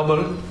also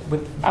double.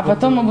 А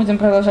потом мы будем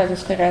продолжать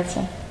ускоряться.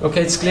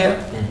 Okay, it's clear?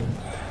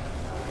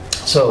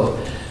 So,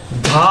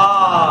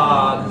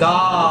 da,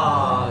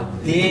 da,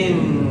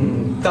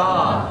 din,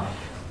 ta,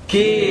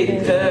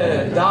 kit,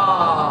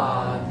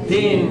 da,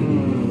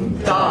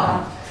 din,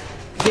 ta,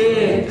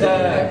 kit,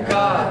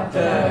 kat,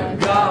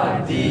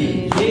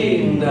 gadi,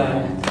 gin, da,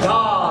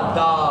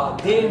 da,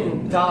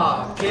 din,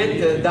 ta,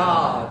 kit,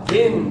 da,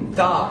 din,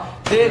 ta.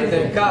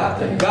 Tet kat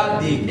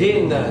gadi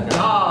gin da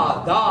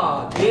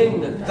da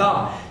din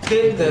ta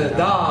tet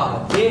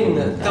da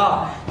din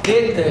ta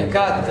tet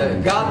kat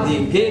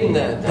gadi gin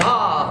da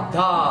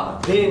da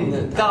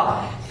din ta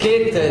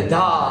ket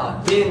da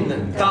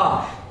din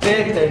ta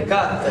tet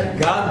kat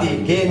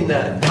gadi gin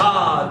da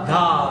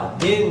da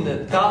din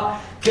ta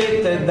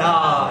ket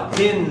da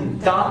din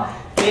ta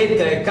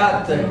tet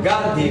kat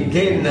gadi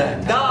gin da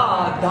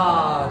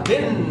da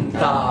din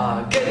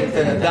ta ket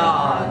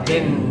da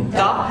din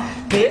ta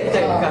ket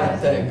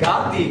kat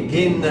gadi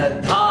gin da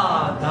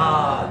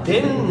da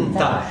din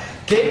ta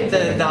ket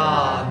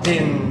da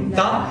din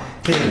ta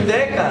ket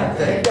kat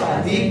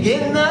gadi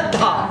gin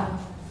da.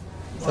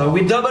 So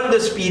we double the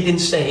speed in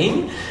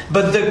saying,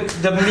 but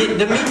the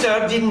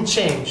meter didn't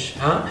change.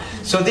 Huh?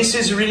 So this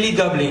is really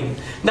doubling.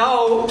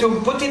 Now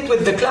to put it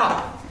with the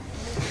clap.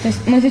 То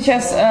есть мы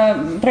сейчас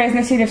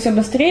произносили все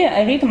быстрее,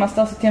 а ритм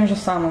остался тем же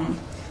самым.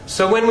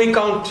 So when we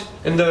count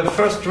in the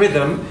first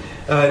rhythm,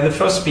 the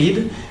first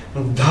speed,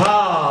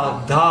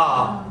 da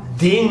da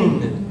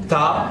din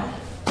ta,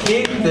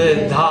 kit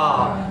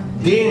da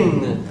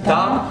din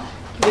ta,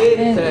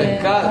 kit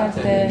kat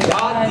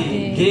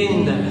gadi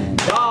gin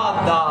da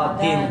da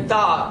din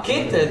ta,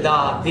 kit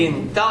da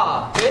din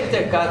ta,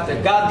 kit kat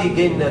ga di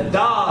din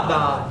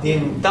da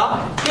din ta,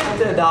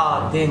 kit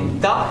da din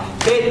ta,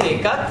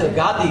 kit kat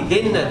ga di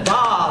din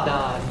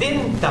da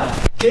din ta,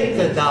 kit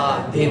da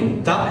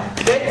din ta,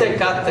 kit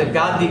kat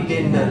ga di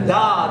din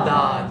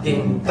da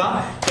din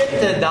ta,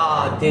 kit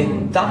da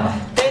din ta,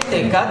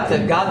 kit kat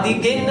ga di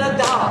din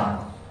da.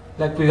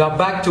 Like we are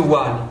back to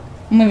one.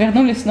 Мы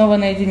вернулись снова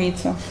на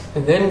единицу.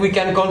 And then we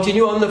can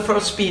continue on the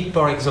first speed,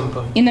 for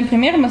example. И,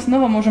 например, мы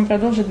снова можем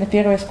продолжить на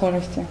первой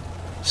скорости.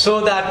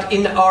 So that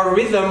in our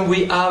rhythm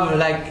we have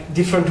like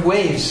different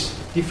waves,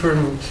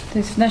 different. То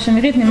есть в нашем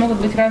ритме могут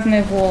быть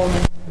разные волны.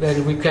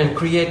 Then we can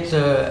create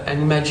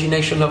an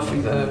imagination of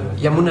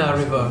Yamuna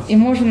River. И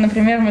можем,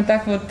 например, мы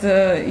так вот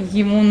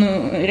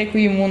реку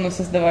Ямуну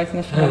создавать в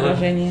нашем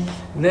воображении.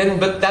 Then,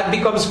 but that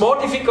becomes more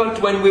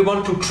difficult when we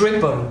want to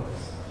triple.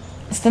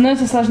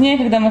 Становится сложнее,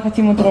 когда мы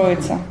хотим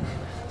утроиться.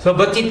 So,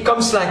 but it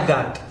comes like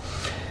that.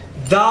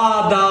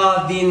 Da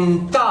da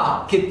din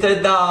ta, kit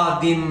da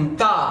din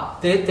ta,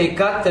 te te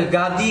kat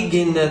ga di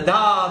gin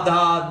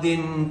da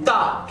din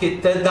ta,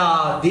 kit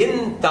da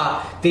din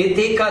ta, te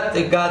te kat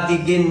ga di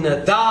gin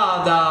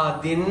da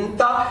din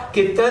ta,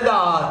 kit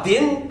da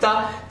din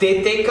ta,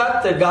 te te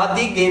kat ga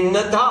di gin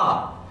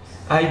da.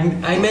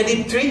 I made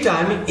it 3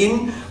 times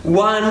in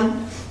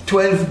one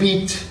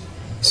 12-beat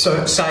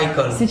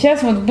cycle.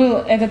 Сейчас вот был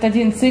этот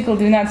один цикл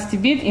 12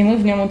 бит, и мы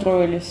в нем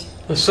утроились.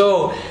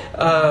 So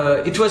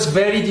it was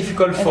very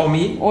difficult for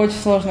me. Очень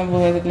сложно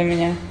было это для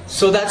меня.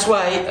 So that's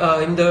why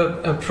in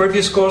the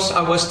previous course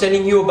I was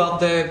telling you about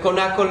the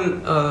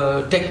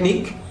konakal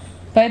technique.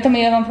 Поэтому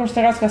я вам в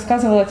прошлый раз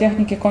рассказывал о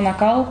технике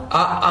конакал.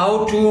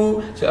 How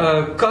to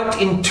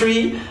cut in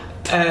 3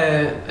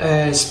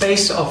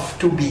 space of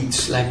 2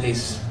 beats like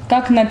this.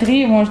 Как на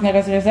 3 можно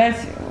разрезать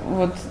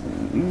вот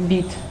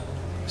бит.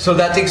 So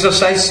that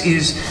exercise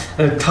is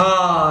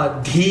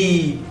ta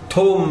di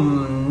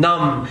tom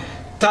nam,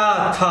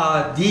 ta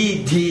ta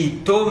di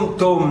di tom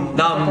tom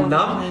nam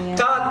nam,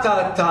 ta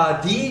ta ta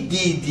di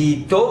di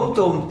di tom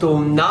tom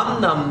tom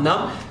nam nam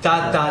nam,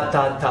 ta ta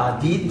ta ta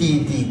di di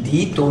di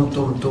di tom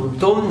tom tom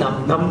tom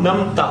nam nam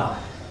nam ta.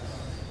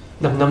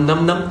 Nam nam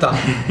nam nam ta.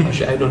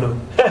 I don't know.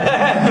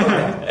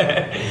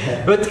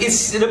 But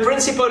the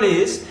principle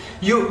is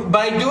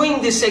by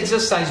doing this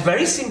exercise,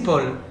 very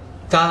simple.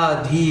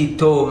 Ta, di,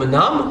 tom,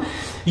 nam.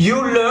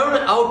 You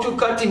learn how to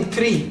cut in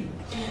 3.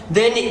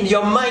 Then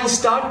your mind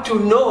start to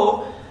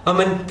know,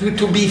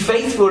 to be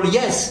faithful.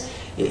 Yes,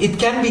 it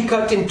can be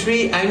cut in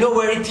 3. I know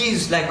where it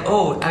is. Like,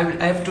 oh,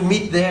 I have to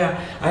meet there.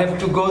 I have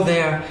to go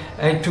there.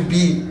 I have to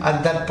be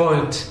at that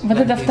point. Вот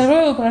like это this.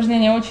 Второе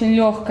упражнение очень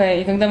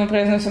легкое. И когда мы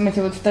произносим эти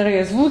вот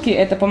вторые звуки,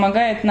 это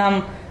помогает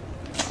нам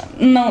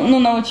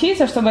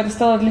научиться, чтобы это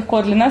стало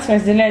легко для нас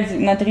разделять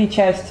на 3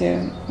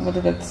 части вот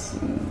этот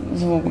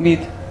звук,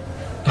 бит.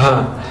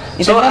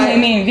 И тогда мы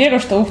имеем веру,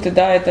 что ух ты,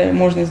 да, это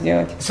можно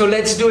сделать. So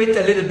let's do it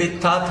a little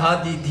bit. Ta,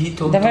 ta, di, di,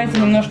 tom, Давайте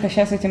tom, немножко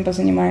сейчас этим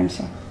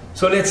позанимаемся.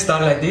 So let's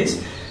start like this.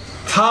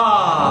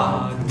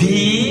 Ta,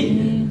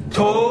 di,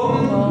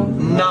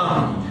 tom,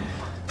 nam.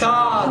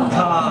 Ta,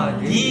 ta,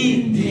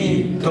 di,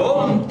 di,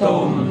 tom,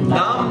 tom,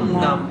 nam,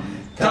 nam.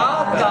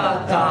 Ta,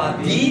 ta, ta,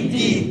 di,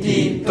 di,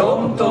 di,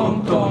 tom,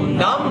 tom, tom,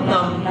 nam,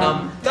 nam,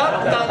 nam.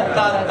 Ta, ta,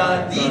 ta,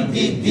 ta, di,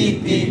 di,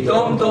 di, di,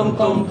 tom, tom,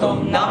 tom,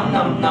 tom, nam,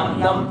 nam, nam,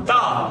 nam.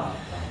 Ta,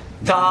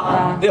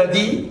 ta,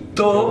 di,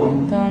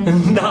 tom,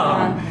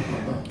 nam.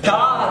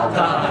 Ta,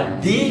 ta,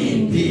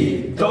 di,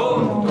 di,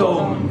 tom,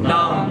 tom,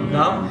 nam,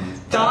 nam.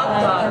 Ta,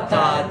 ta,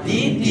 ta,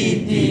 di,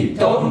 di, di,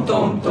 tom,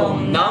 tom,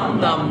 tom, nam,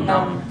 nam,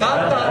 nam.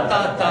 Ta, ta,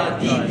 ta, ta,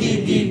 di,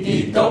 di, di,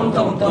 di, tom,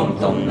 tom, tom,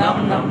 tom,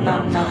 nam, nam,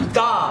 nam, nam.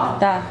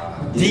 Ta,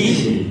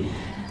 di,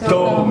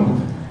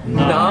 tom,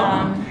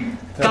 nam.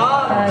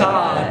 Ta,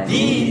 ta,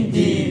 di,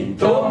 di,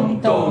 tom,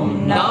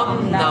 tom,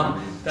 nam,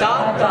 nam.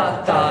 Ta,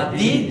 ta, ta,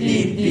 di,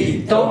 di,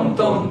 di, tom,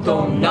 tom,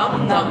 tom,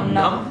 nam, nam,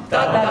 nam.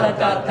 Ta, ta,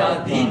 ta,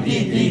 ta, di,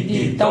 di, di,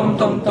 di, tom,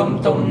 tom,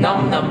 tom, tom,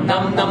 nam, nam,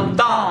 nam, nam.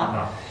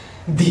 Ta,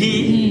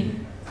 di,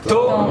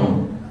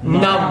 tom,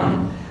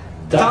 nam.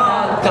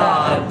 Ta,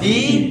 ta,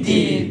 di,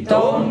 di,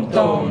 tom,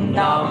 tom,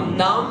 nam,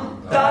 nam.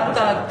 Ta,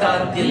 ta,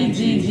 ta, di,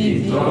 di,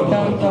 di, tom,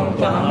 tom,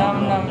 tom,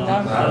 nam, nam,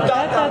 nam.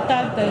 Ta, ta, ta,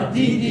 ta,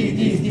 di,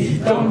 di,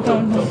 di, tom,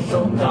 tom,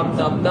 tom, nam,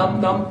 nam,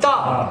 nam, nam.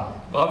 Ta.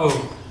 Bravo.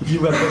 You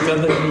were better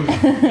than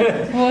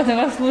me. Вот, у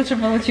вас лучше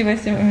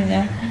получилось, чем у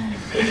меня.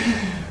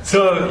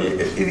 So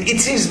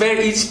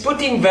it's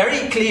putting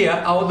very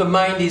clear how the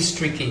mind is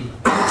tricky.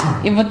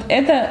 И вот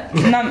это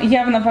нам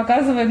явно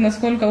показывает,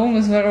 насколько ум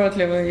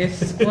изворотливый и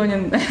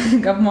склонен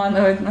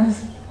обманывать нас.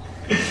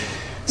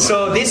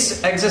 So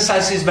this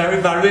exercise is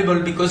very valuable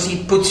because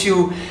it puts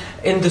you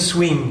in the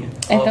swing.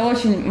 Это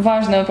очень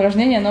важное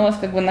упражнение, оно вас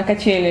как бы на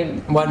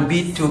качели. 1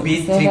 beat, 2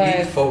 beat, 3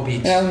 beat, 4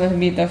 beats. Разных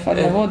битов, 1,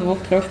 2,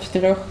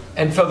 3, 4.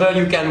 And further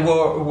you can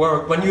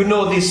work. When you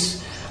know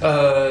this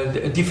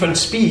different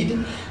speed,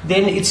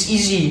 then it's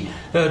easy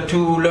to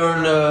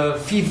learn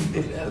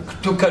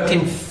to cut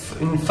in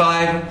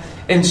 5,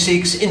 in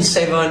 6, in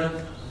 7.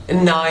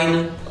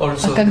 9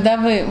 also. А когда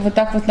вы вот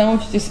так вот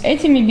научитесь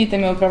этими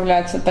битами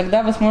управляться,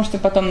 тогда вы сможете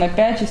потом на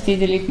 5 частей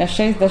делить, на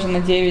 6, даже на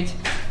 9.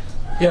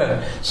 Yeah.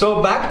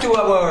 So back to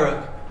our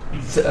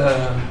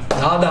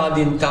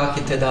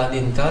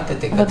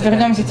вот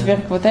вернемся теперь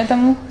к вот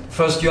этому.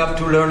 First you have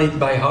to learn it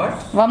by heart.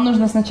 Вам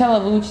нужно сначала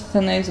выучить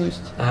это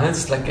наизусть.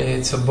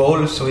 It's a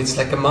bowl, so it's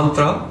like a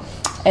mantra.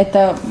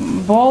 Это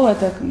бол,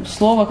 это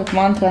слово как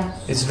мантра.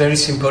 It's very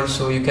simple,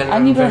 so you can learn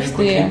Они very простые,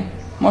 quickly.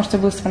 можете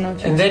быстро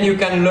научиться. And then you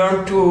can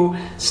learn to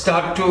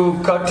start to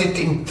cut it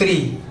in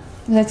 3.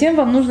 Затем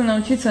вам нужно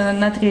научиться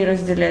на 3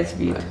 разделять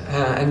бит.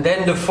 And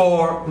then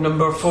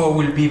number 4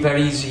 will be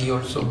very easy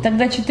also.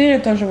 Тогда 4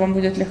 тоже вам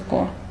будет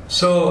легко.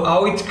 So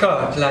how it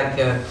cut, like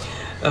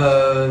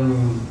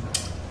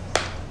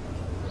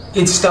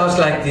it starts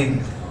like the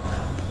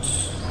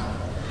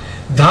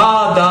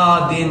da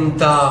da din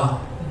ta.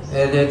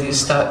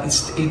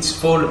 It's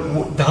for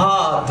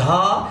da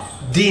da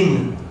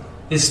din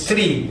is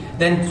 3.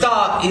 Then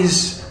ta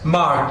is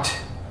marked.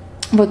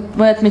 Вот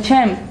мы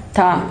отмечаем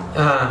та.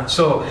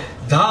 So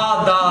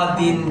da da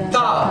din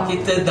ta,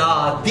 kita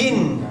da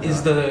din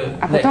is the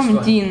а next потом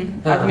one.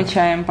 дин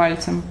отмечаем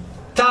пальцем.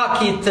 Ta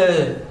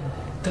kita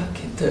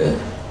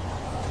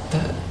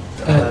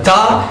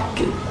ta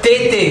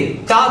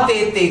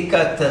tete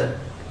kata,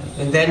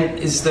 and then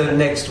is the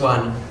next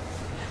one.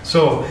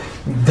 So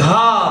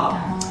da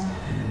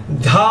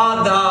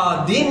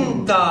da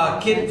din ta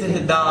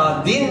kit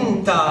da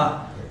din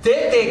ta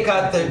tete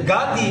kata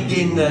gadi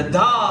din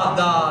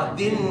da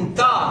din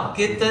ta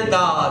kit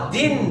da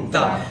din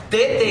ta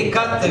tete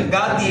kata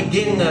gadi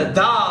din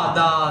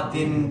da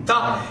din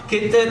ta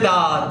kit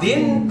da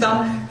din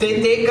ta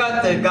tete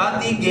kata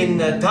gadi din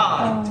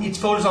da. It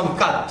falls on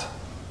cut.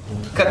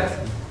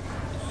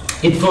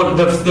 It for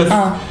the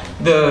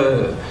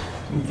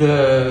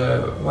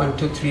 1,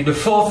 2, 3, the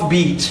 4th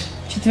beat.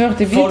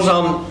 Четвертый бит. Falls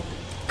on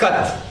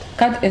cut.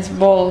 Cut is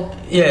ball.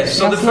 Yes.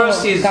 So the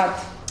first is cut.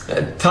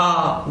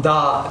 Ta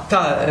da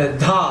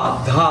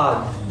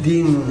da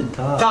din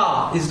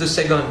ta is the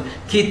second.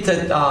 Kit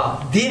da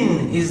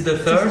din is the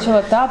third.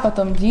 Сначала та,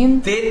 потом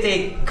дин.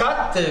 Tete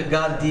kat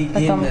gadi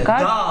Потом din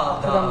кат, da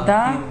потом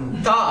да.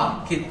 din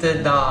ta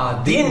kit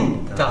da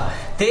din ta.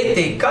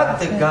 Tete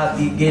kat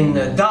gadi din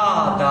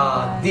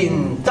da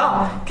din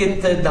ta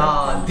kit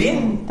da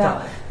din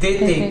ta.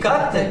 Tete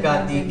kat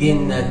gadi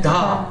din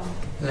da,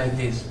 like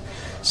this.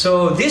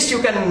 So this you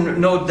can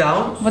note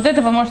down. Вот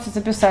это вы можете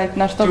записать,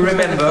 на что to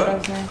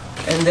remember,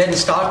 and then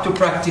start to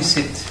practice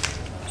it,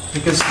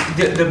 because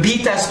the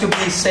beat has to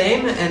be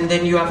same, and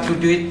then you have to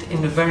do it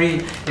in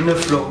a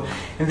flow.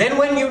 And then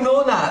when you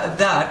know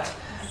that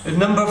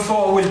number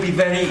 4 will be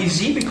very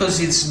easy because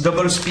it's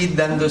double speed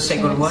than the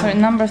second one. So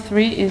number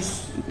 3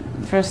 is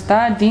first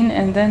ta, din,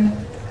 and then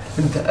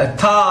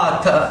ta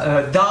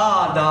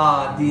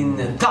da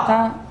din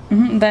ta.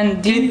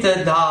 Then din.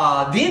 Kit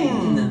da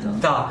din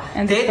ta.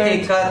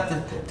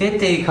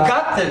 Tete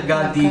kat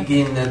gadi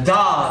din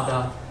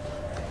da.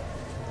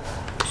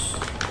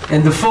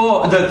 And the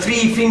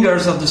 3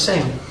 fingers are the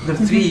same. The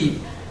 3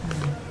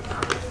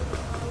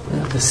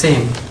 the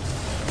same.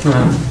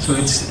 So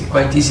it's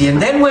quite easy.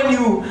 And then when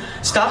you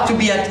start to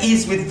be at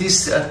ease with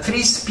this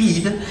 3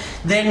 speed,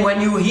 then when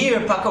you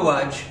hear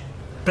Pakawaj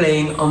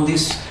playing on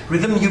this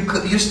rhythm,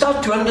 you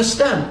start to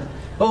understand.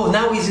 Oh,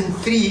 now he's in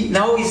 3,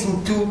 now he's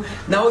in 2,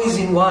 now he's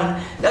in 1,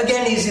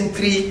 again he's in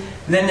 3,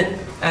 then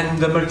and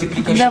the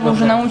multiplication. Когда вы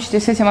уже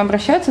научитесь с этим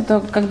обращаться,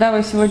 то когда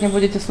вы сегодня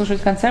будете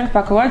слушать концерт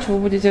Pakawaj, вы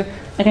будете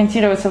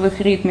ориентироваться в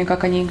их ритме,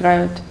 как они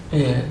играют.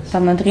 Yes.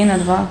 Там на 3, на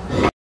 2.